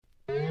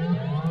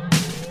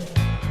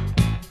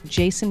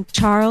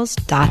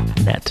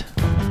jasoncharles.net.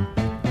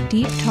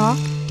 Deep talk,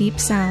 deep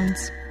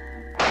sounds.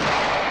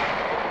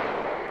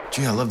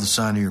 Gee, I love the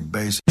sound of your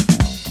bass.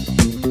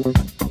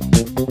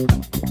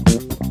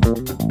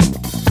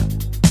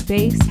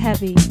 Bass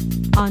Heavy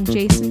on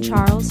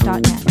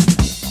jasoncharles.net.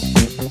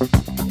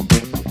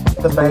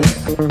 The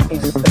bass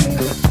is the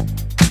music.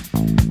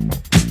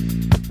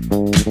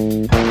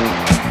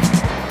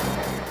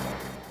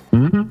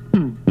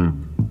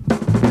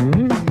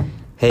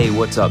 Hey,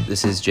 what's up?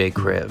 This is Jay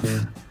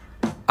Kriv.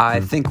 I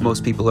think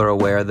most people are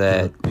aware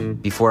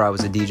that before I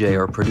was a DJ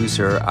or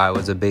producer, I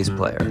was a bass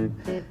player.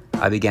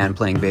 I began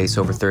playing bass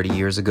over 30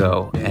 years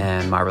ago,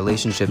 and my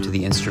relationship to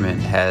the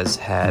instrument has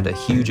had a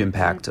huge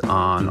impact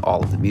on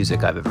all of the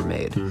music I've ever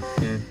made.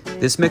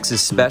 This mix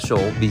is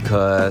special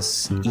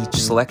because each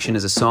selection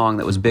is a song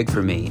that was big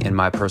for me in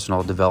my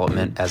personal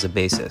development as a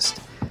bassist.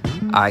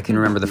 I can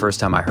remember the first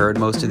time I heard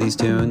most of these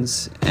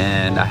tunes,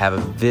 and I have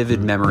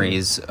vivid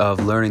memories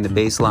of learning the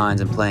bass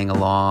lines and playing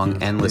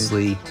along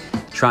endlessly,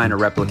 trying to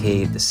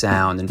replicate the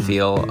sound and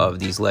feel of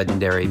these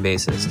legendary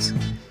bassists.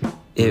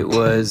 It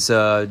was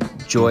a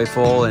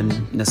joyful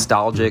and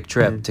nostalgic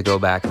trip to go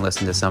back and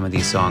listen to some of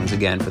these songs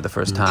again for the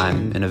first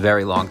time in a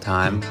very long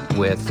time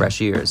with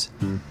fresh ears.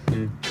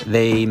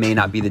 They may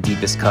not be the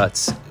deepest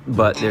cuts,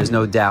 but there's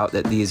no doubt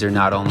that these are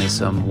not only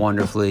some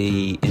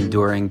wonderfully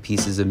enduring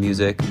pieces of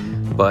music,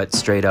 but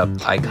straight up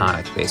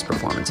iconic bass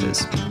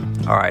performances.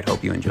 All right,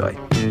 hope you enjoy.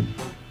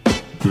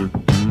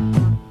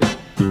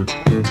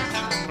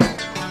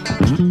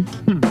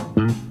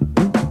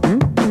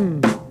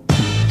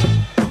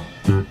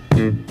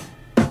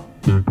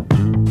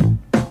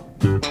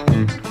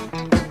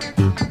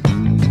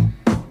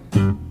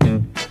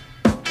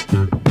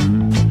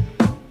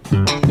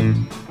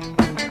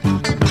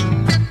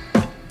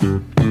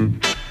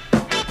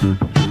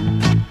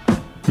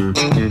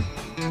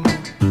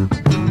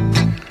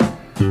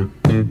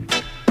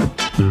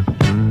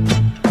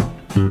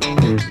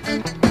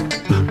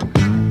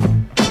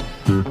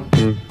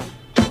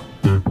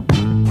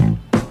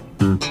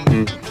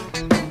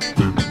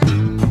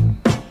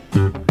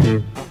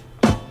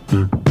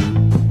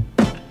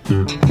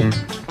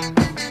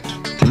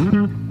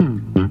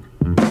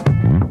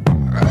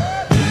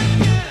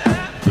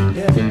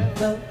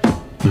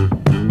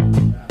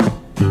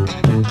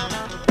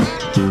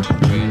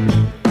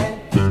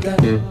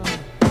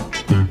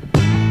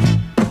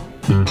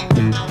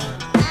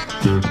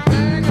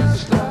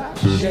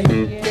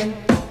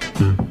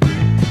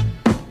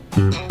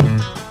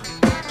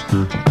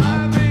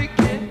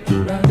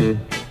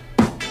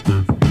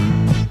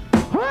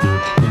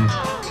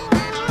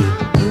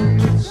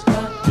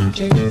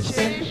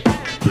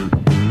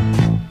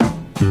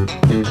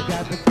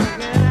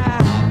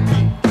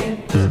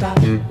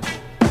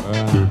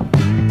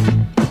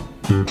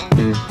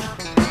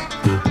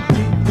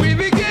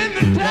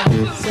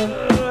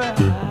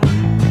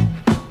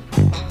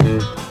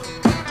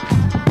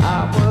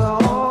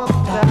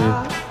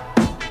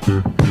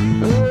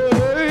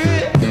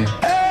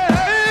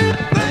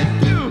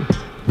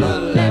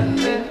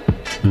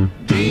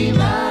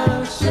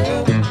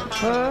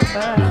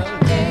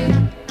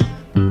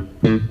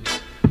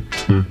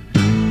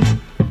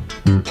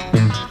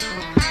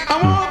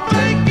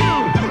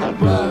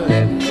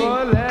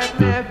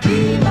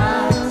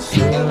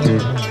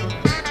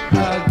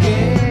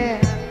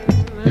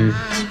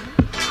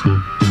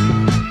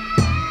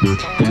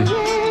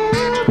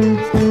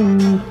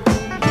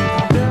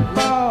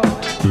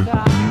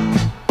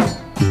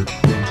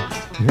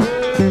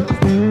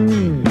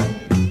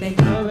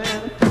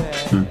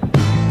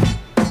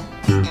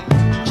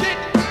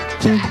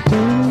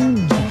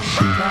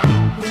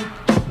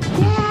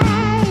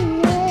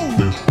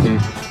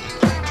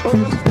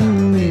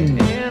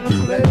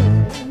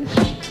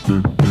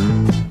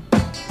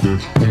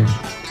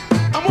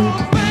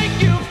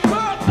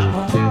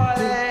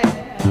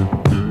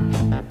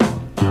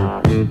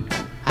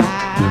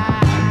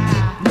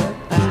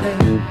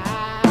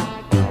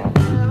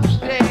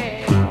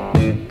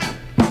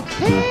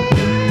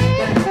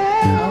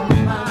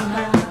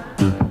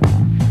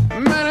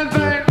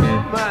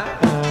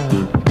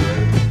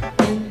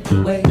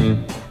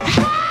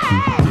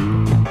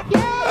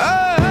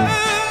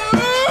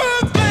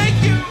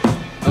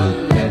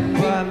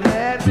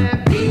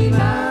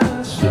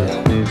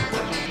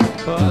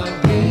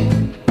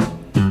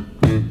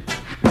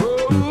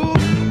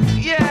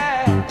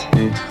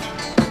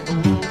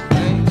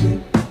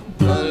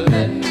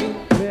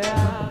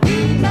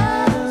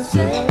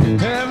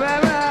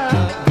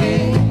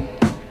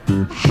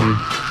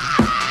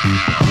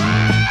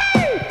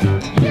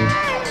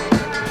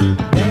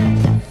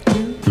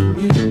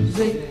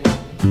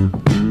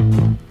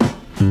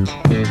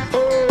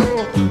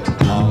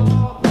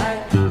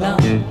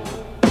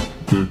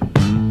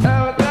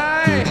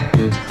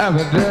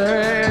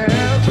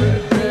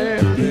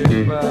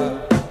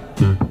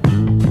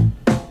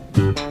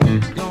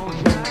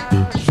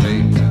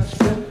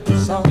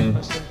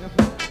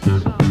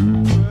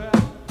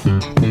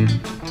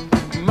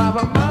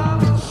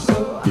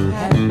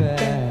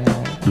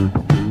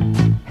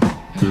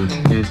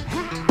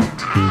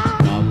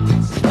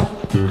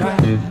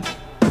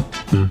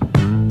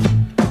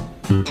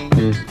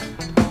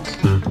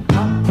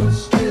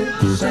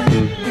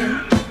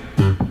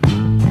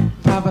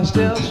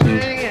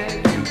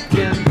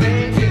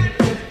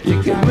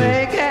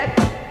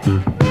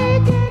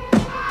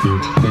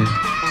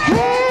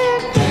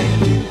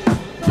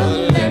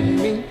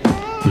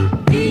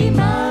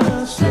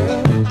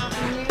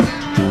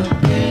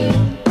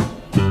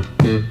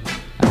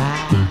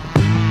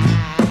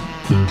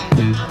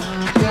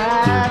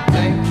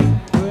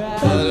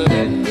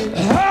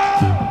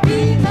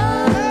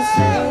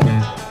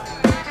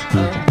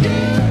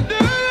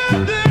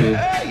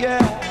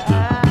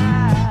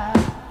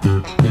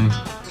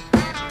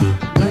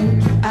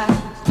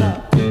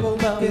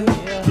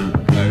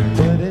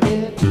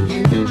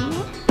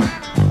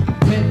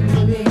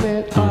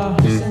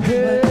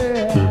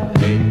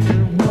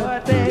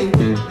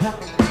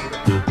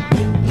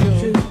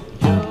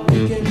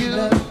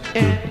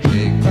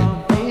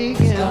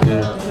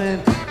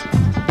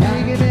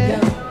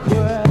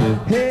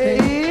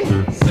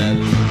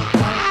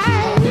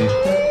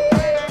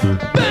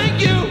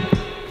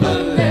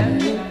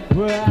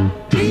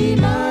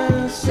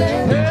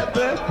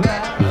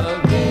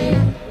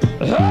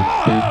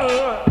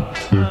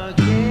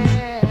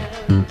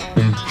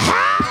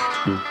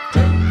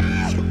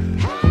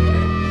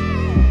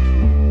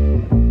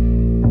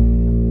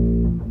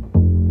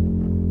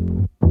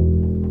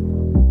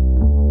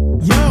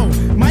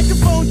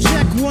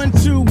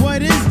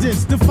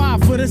 Mr.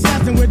 5-foot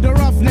assassin with the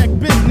roughneck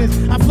business.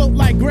 I float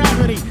like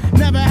gravity,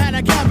 never had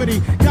a cavity.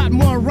 Got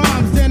more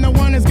rhymes than the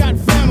one that's got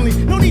family.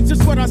 No need to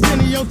sweat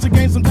Arsenio to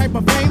gain some type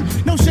of fame.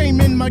 No shame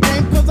in my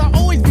game, cause I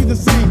always be the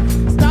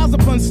same. Styles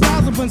upon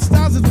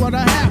styles is what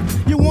I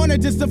have. You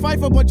wanted just to fight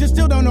for, but you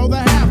still don't know the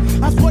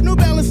half. I sport New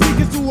Balance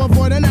sneakers to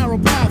avoid a narrow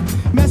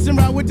path. Messing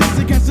around with this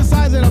against the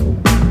size of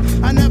the...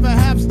 I never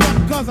half step,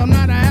 cause I'm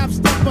not a half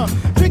stepper.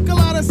 Drink a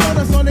lot of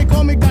soda, so they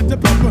call me Dr.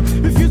 Pepper.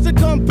 Refuse to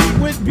compete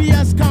with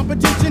BS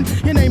competition.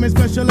 Your name is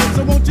special ed,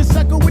 so won't you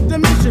suckle with the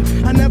mission?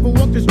 I never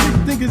walk the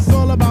street, think it's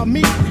all about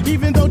me.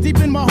 Even though deep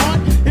in my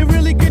heart, it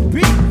really could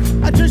be.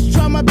 I just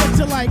try my best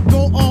to like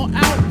go all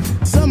out.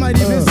 Some might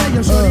even say,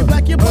 yo, shorty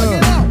black, you're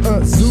bugging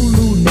out.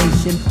 Zulu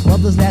Nation,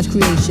 mother's last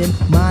creation.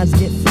 Minds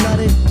get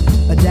flooded,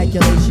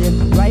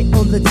 ejaculation. Right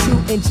on the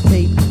 2-inch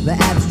tape, the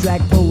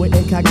abstract poet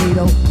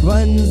incognito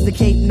runs the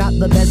cape, not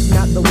the best,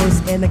 not the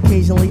worst. And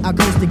occasionally I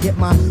curse to get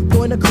my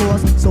point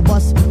across. So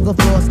bust the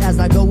floors as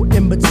I go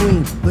in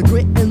between the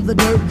grit and the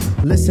dirt.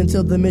 Listen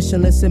to the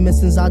mission, listen,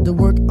 missions I do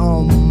work.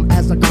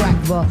 As I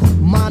crack the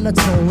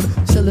monotone,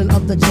 chillin'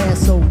 up the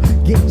jazz, so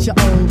get your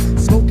own.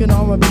 Smoking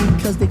R&B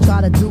cause they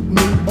try to dupe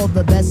me or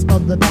the best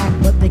of the back,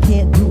 but they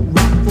can't do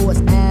rap for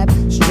it's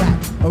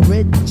abstract,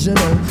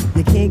 original.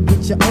 You can't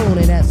get your own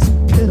and that's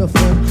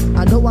pitiful.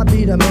 I know I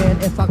be the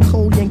man if I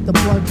cold yank the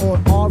plug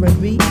on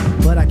R&B,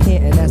 but I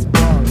can't and that's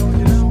bug.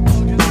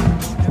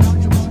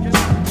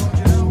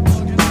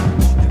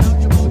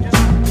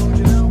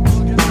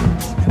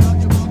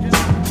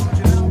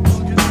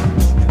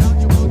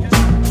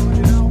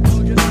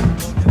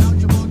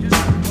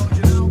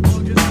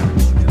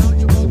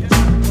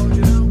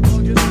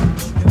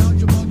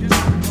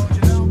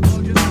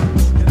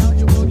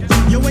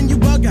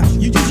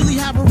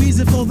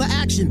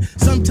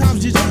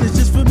 Sometimes you don't, it's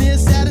just for mere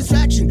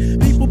satisfaction.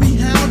 People be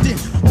hounding,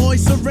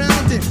 always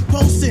surrounding,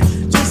 posting,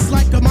 just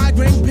like a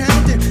migraine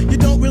pounding. You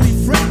don't really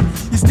fret,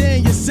 you stay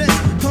in your sense.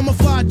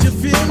 Camouflage your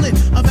feeling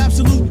of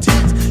absolute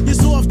tense. You're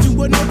so off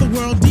to another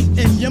world deep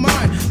in your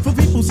mind. For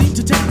people seem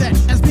to take that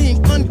as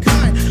being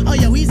unkind. Oh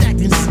yo, he's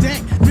acting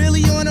stank.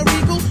 Really on a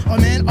regal? A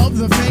man of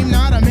the fame,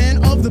 not a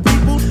man of the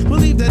people.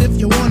 Believe that if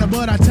you wanna,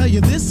 but I tell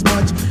you this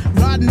much.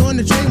 Riding on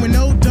the train with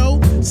no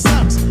dough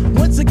sucks.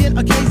 Once again,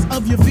 a case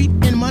of your feet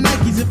in my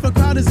Nikes. If a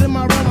crowd is in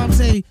my realm, I'll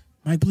say,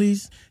 Mike,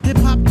 please.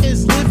 Hip-hop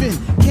is living.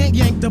 Can't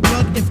yank the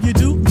plug. If you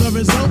do, the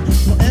result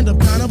will end up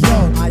kind of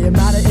blown. I am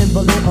not an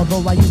invalid,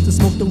 although I used to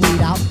smoke the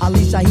weed out. Ali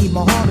Shaheed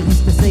Muhammad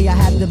used to say I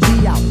had to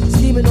be out.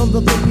 Scheming on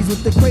the bookies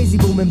with the crazy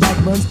booming back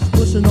buns.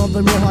 Pushing on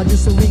the real hard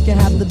just so we can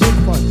have the big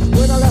fun.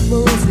 When I left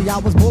Marossi, I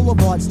was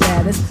Boulevard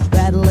status.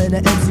 Battling the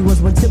MC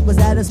was when Tip was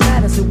at his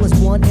maddest. It was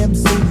one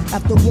MC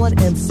after one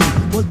MC.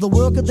 What the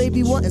world could they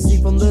be wanting?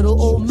 See from little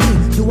old me.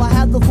 Do I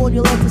have the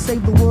formula to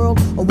save the world?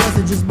 Or was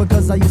it just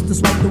because I used to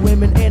swipe the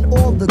women and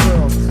all the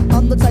girls?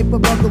 I'm the type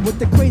of brother with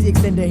the crazy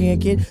extended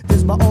hand, kid.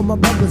 This by all my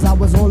brothers, I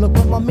was on look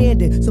what my man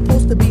did.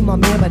 Supposed to be my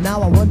man, but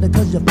now I wonder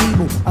cause you're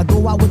feeble. I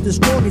go out with the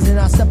strongest and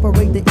I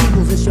separate the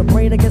evils. It's your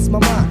brain against my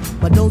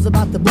mind. My nose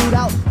about to boot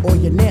out, or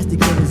your nasty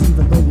critters,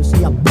 even though you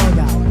see I bug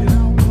out.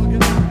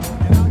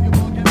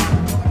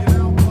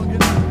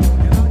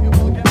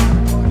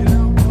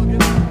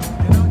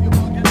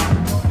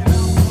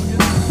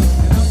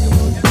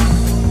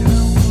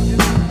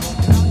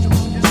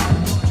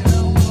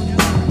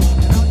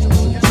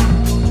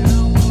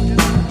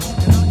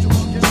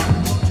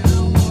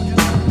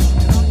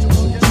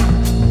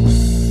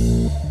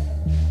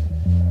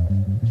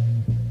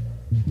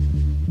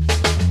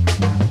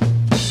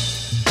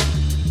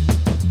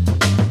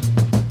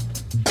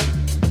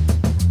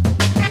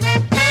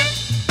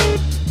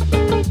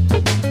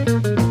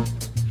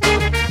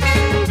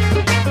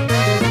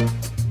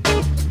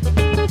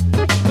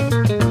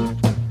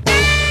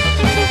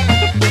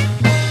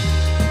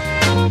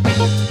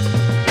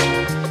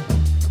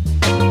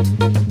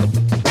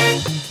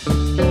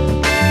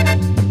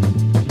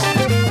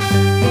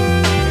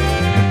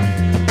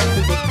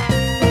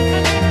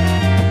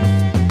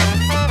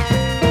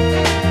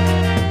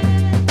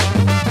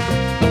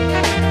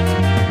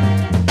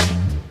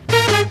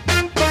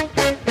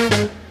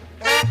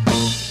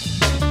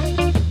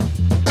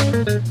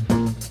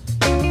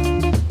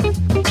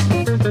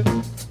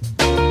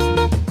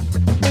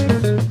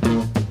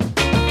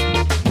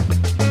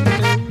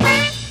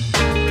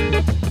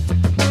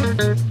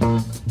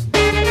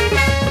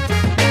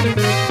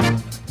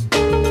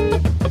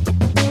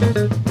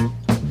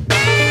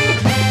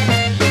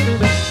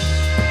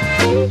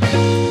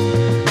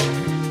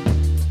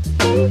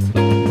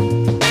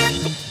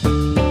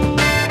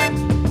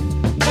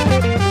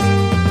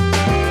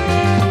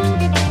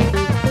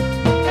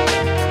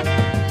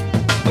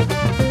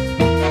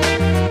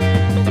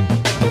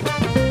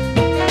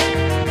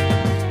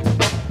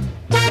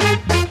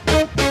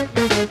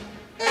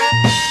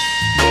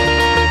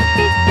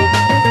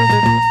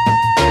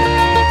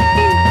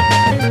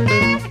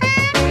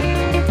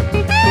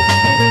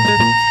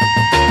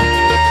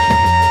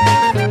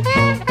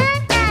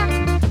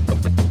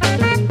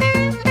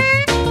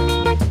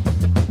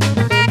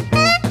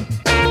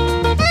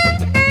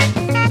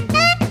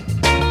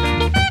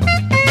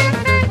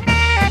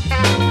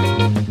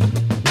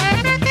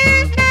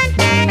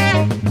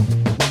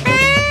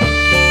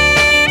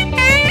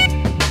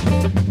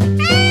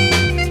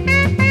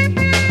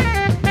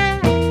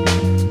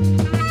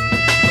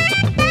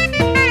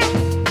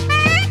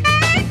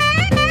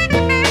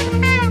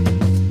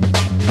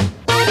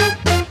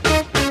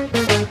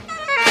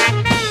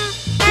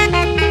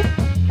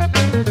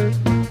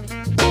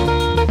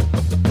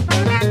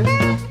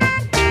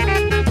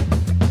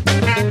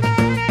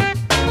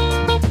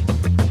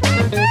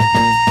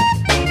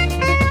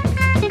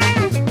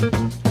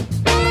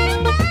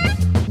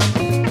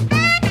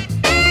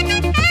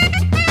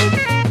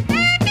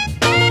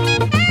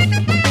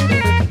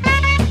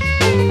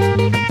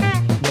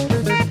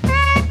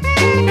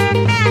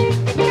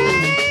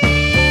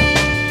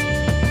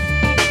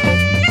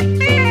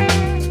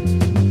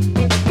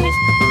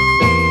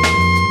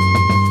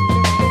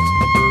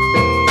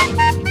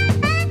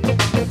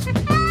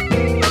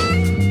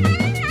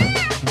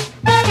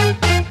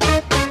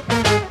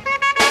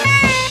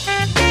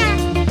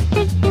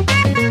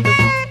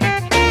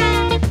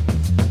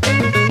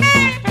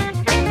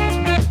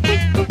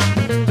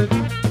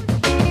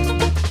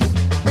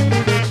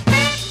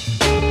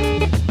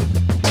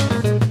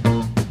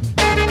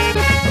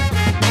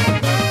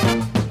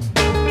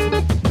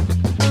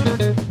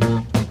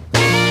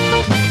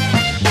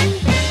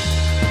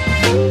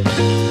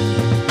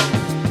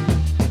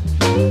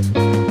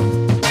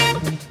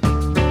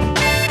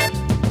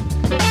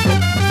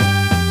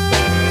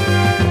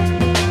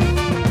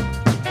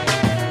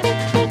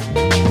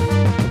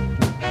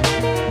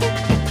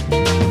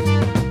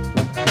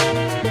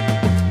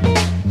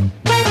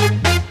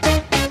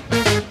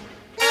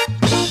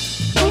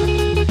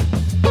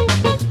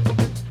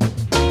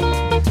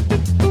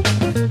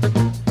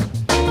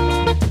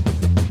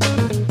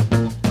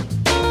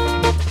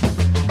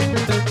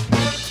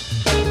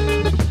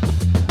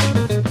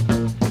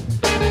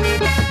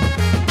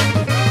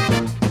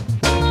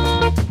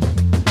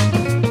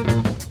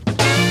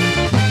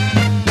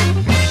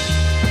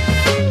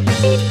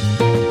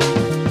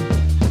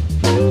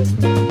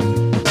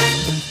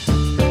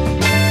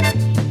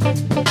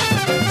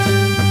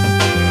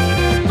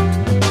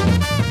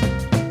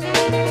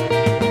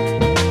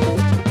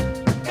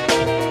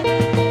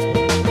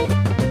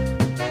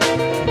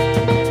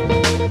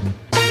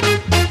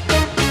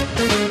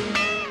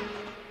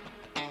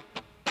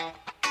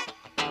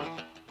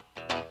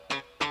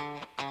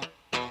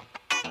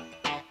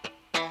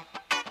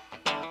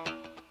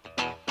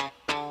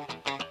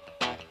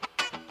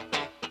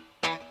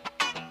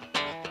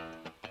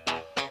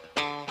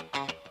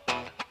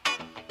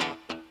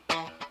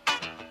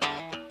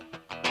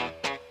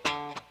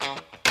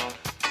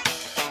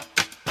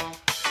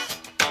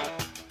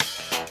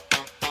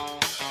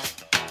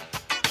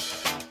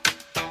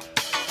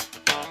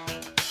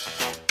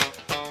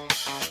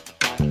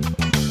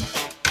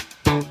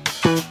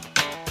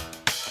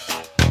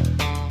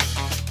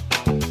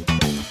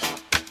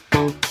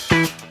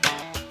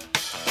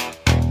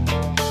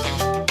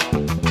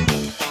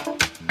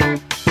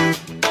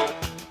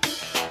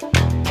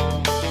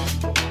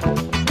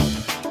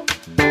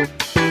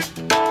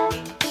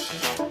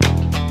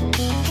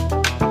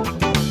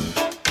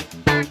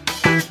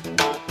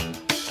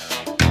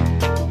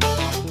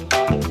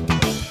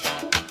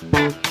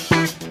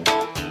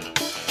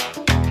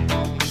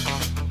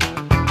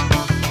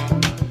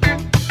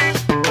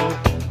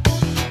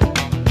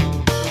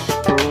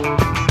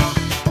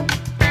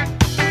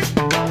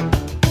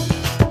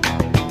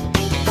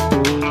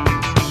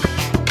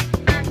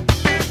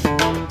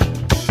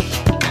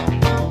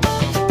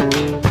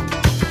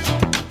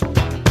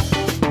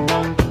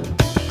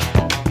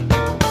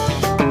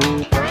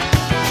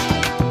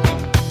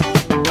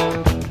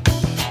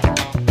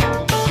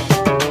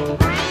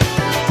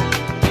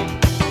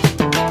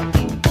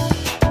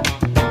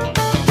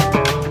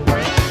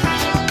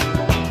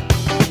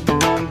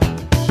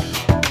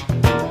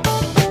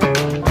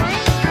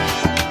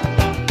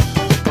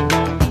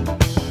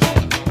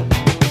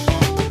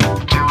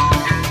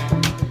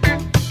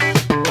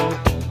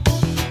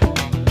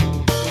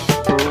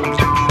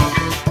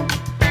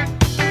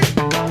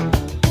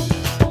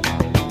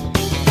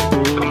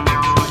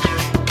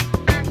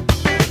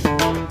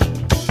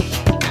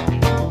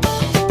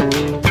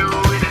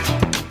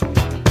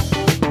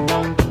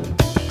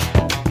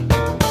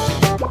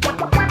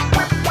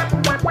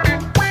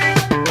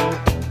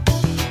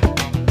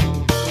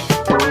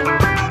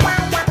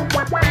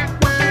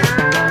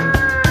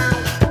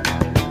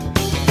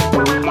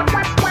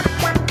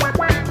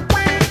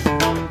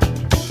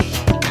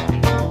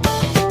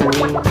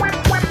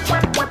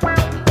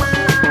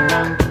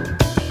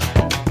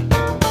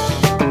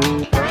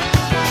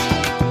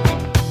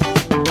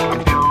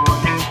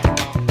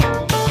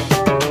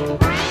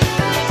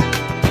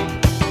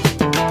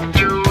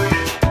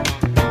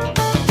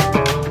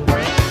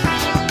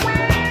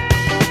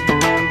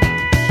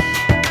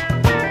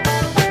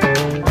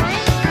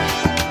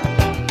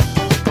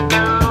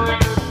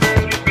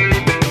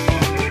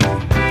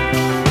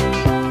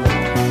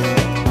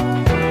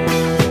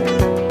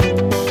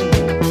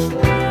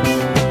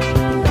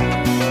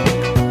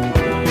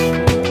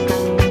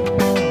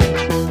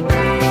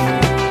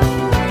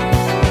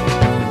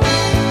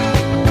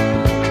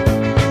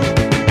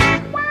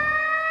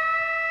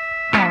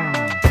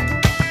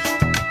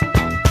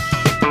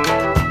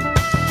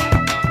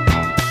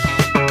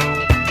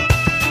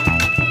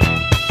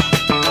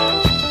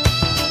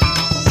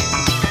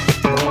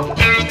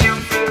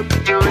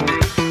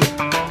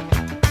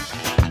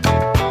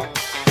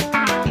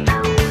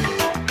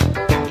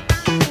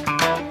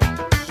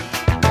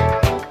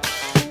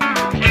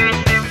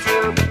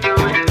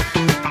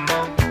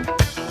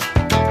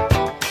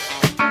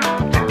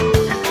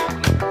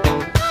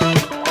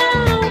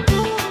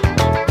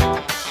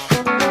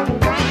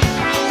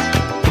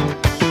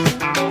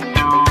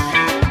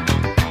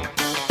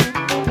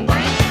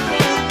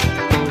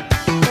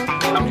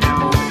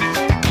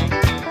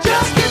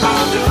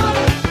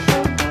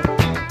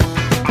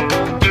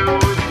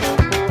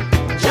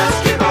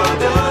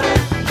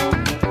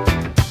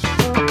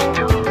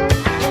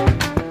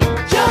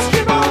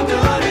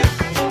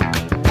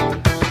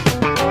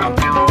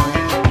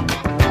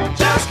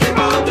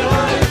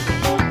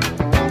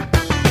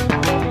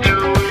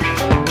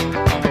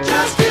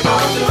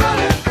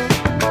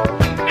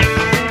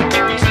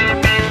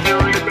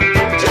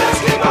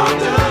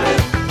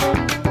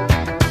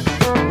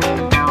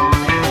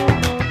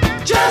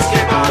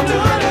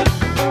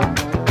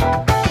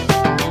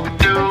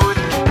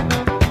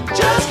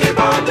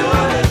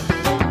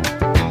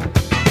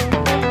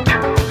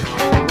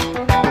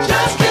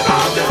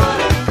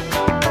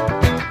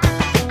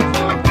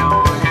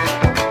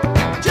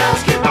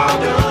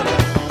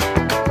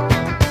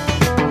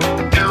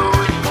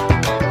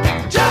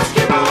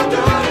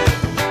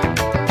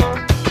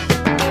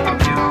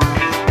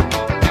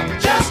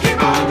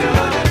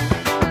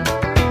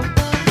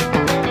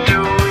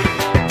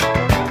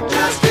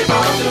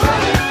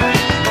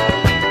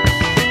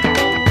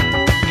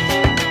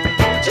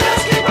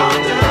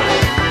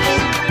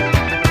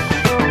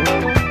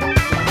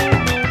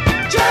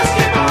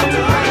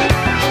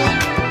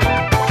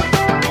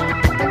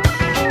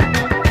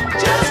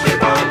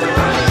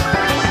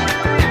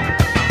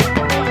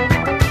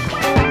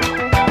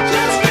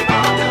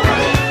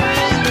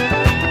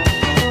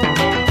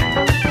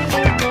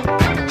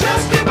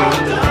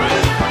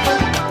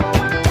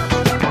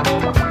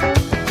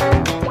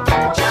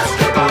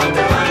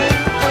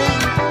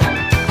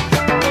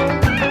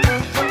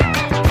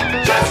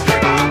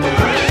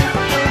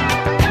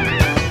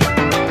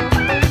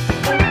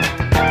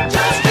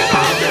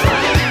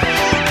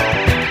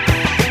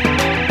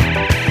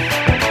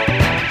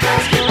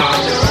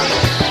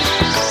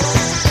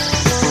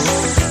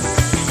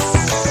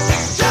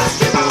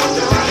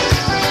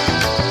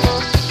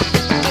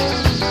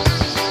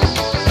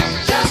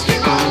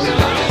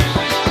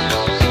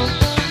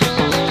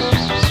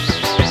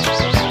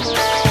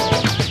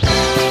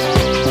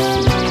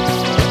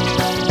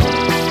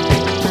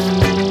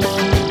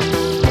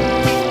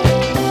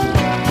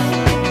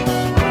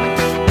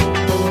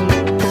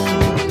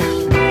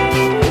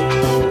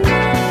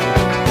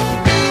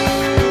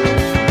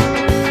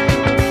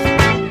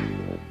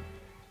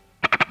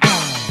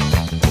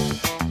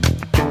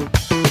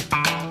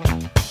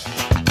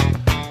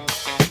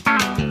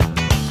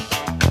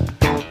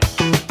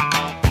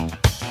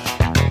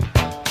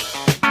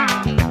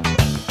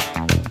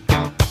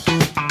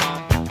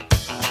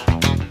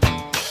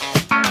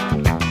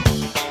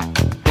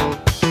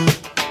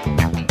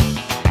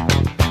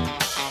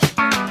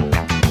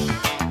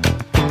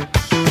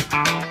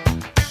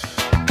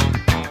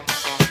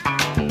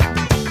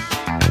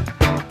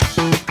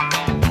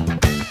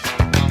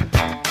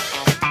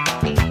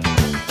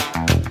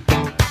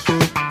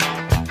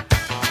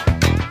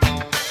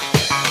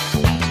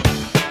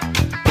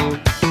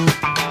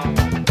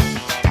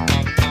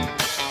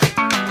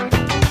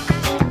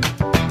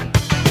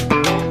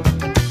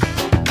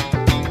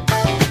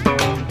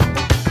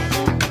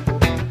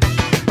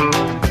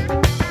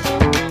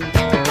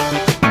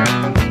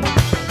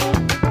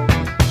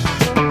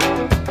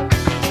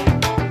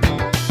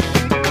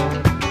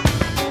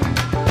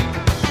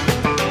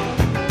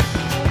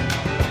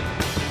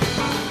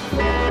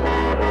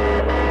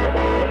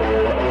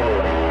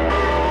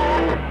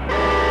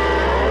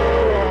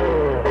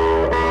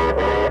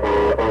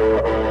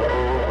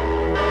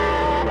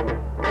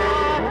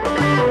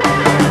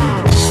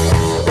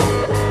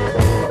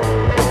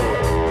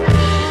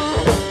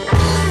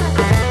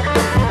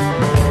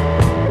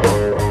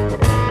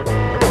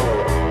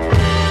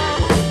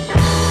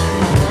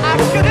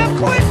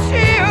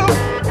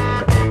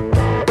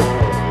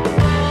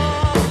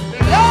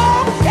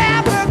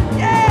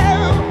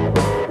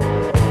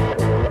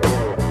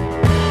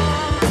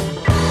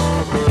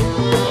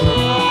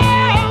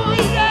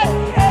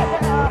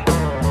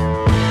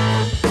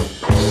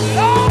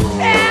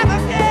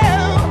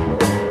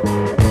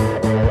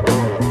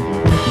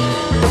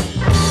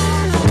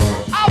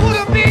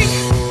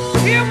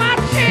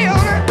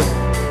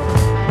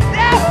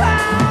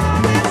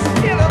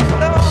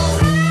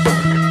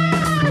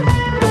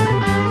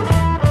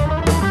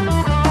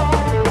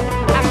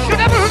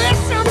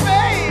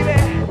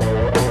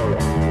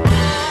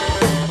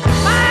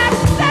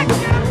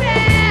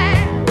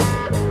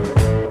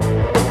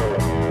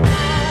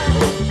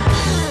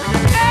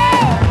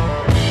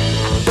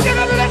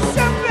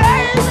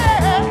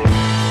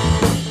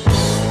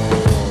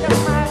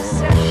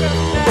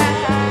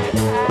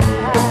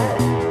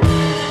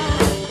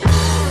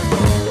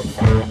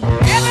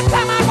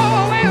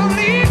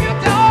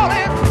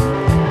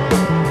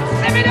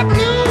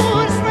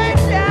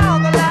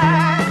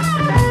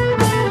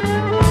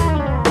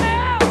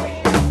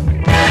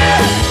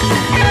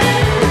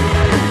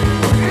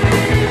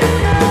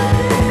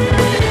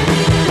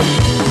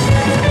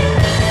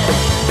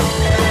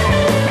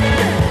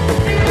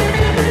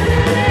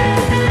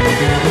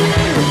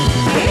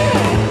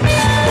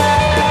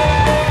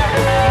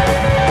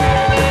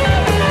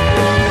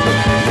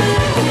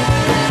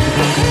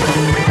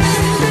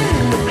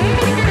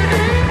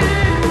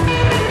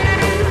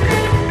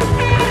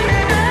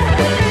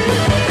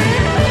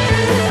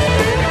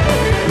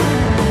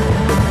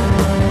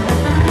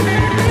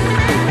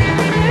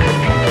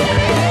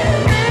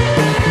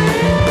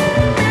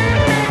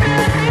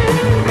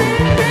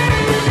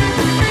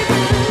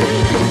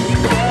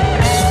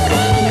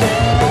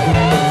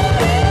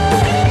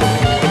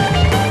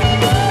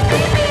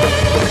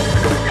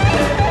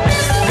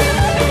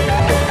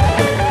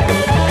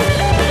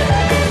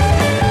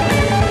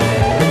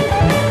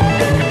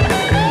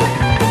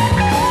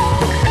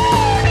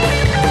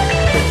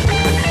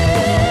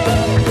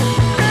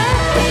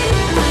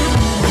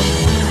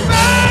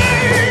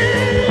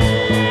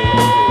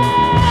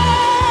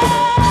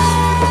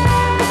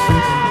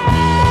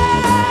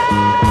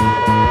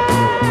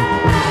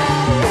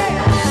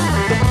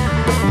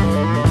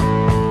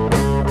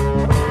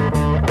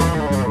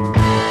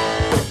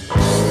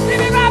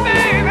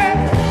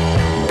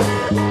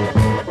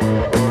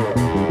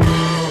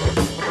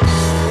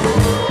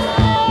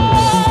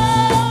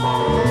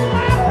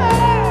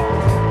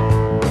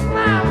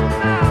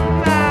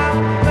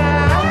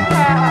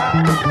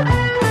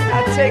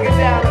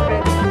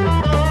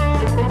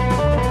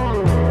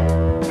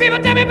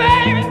 with me,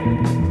 baby.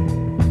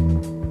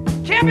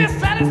 Can't be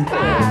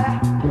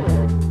satisfied.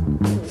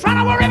 Trying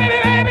to worry me,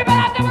 baby, but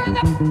I never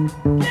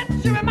get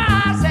you in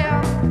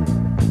myself.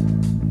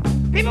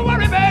 People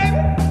worry, baby.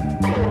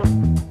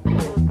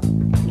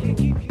 Can't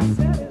keep you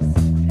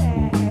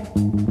satisfied.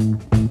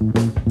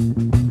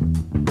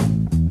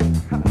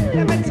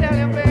 Let me tell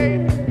you,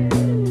 baby,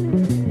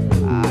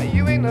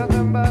 you ain't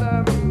nothing but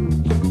a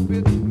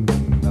stupid,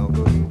 no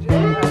good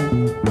jail.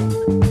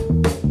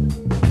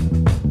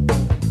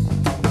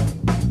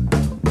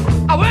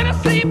 I went to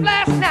sleep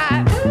last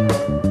night.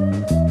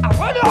 I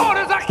worked as hard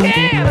as I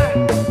can.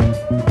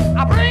 I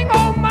bring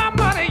home my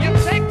money. You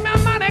take my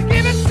money,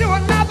 give it to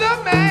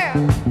another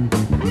man.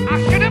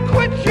 I should have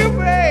quit you,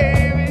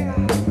 baby.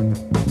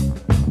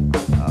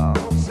 Oh,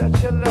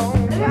 such a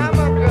long time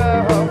ago.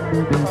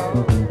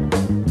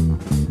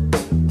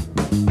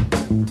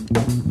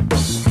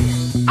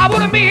 I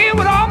wouldn't be here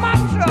with all my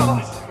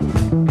troubles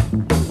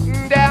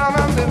down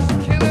on this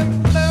killing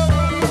floor.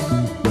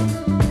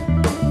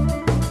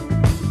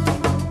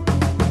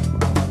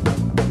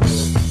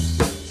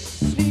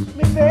 Sleep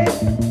me, baby,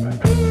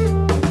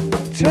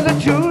 till the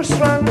juice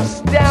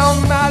runs down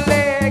my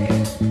leg.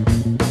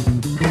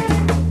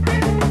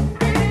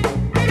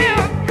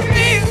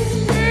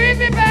 Sleep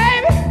me,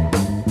 baby,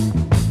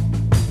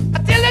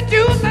 till the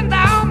juice runs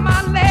down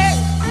my leg.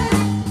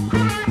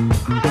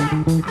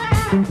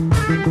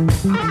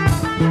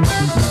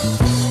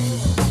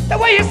 The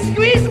way you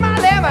squeeze my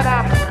lemon,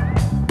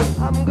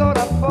 I'm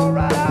gonna fall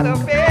right out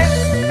of bed.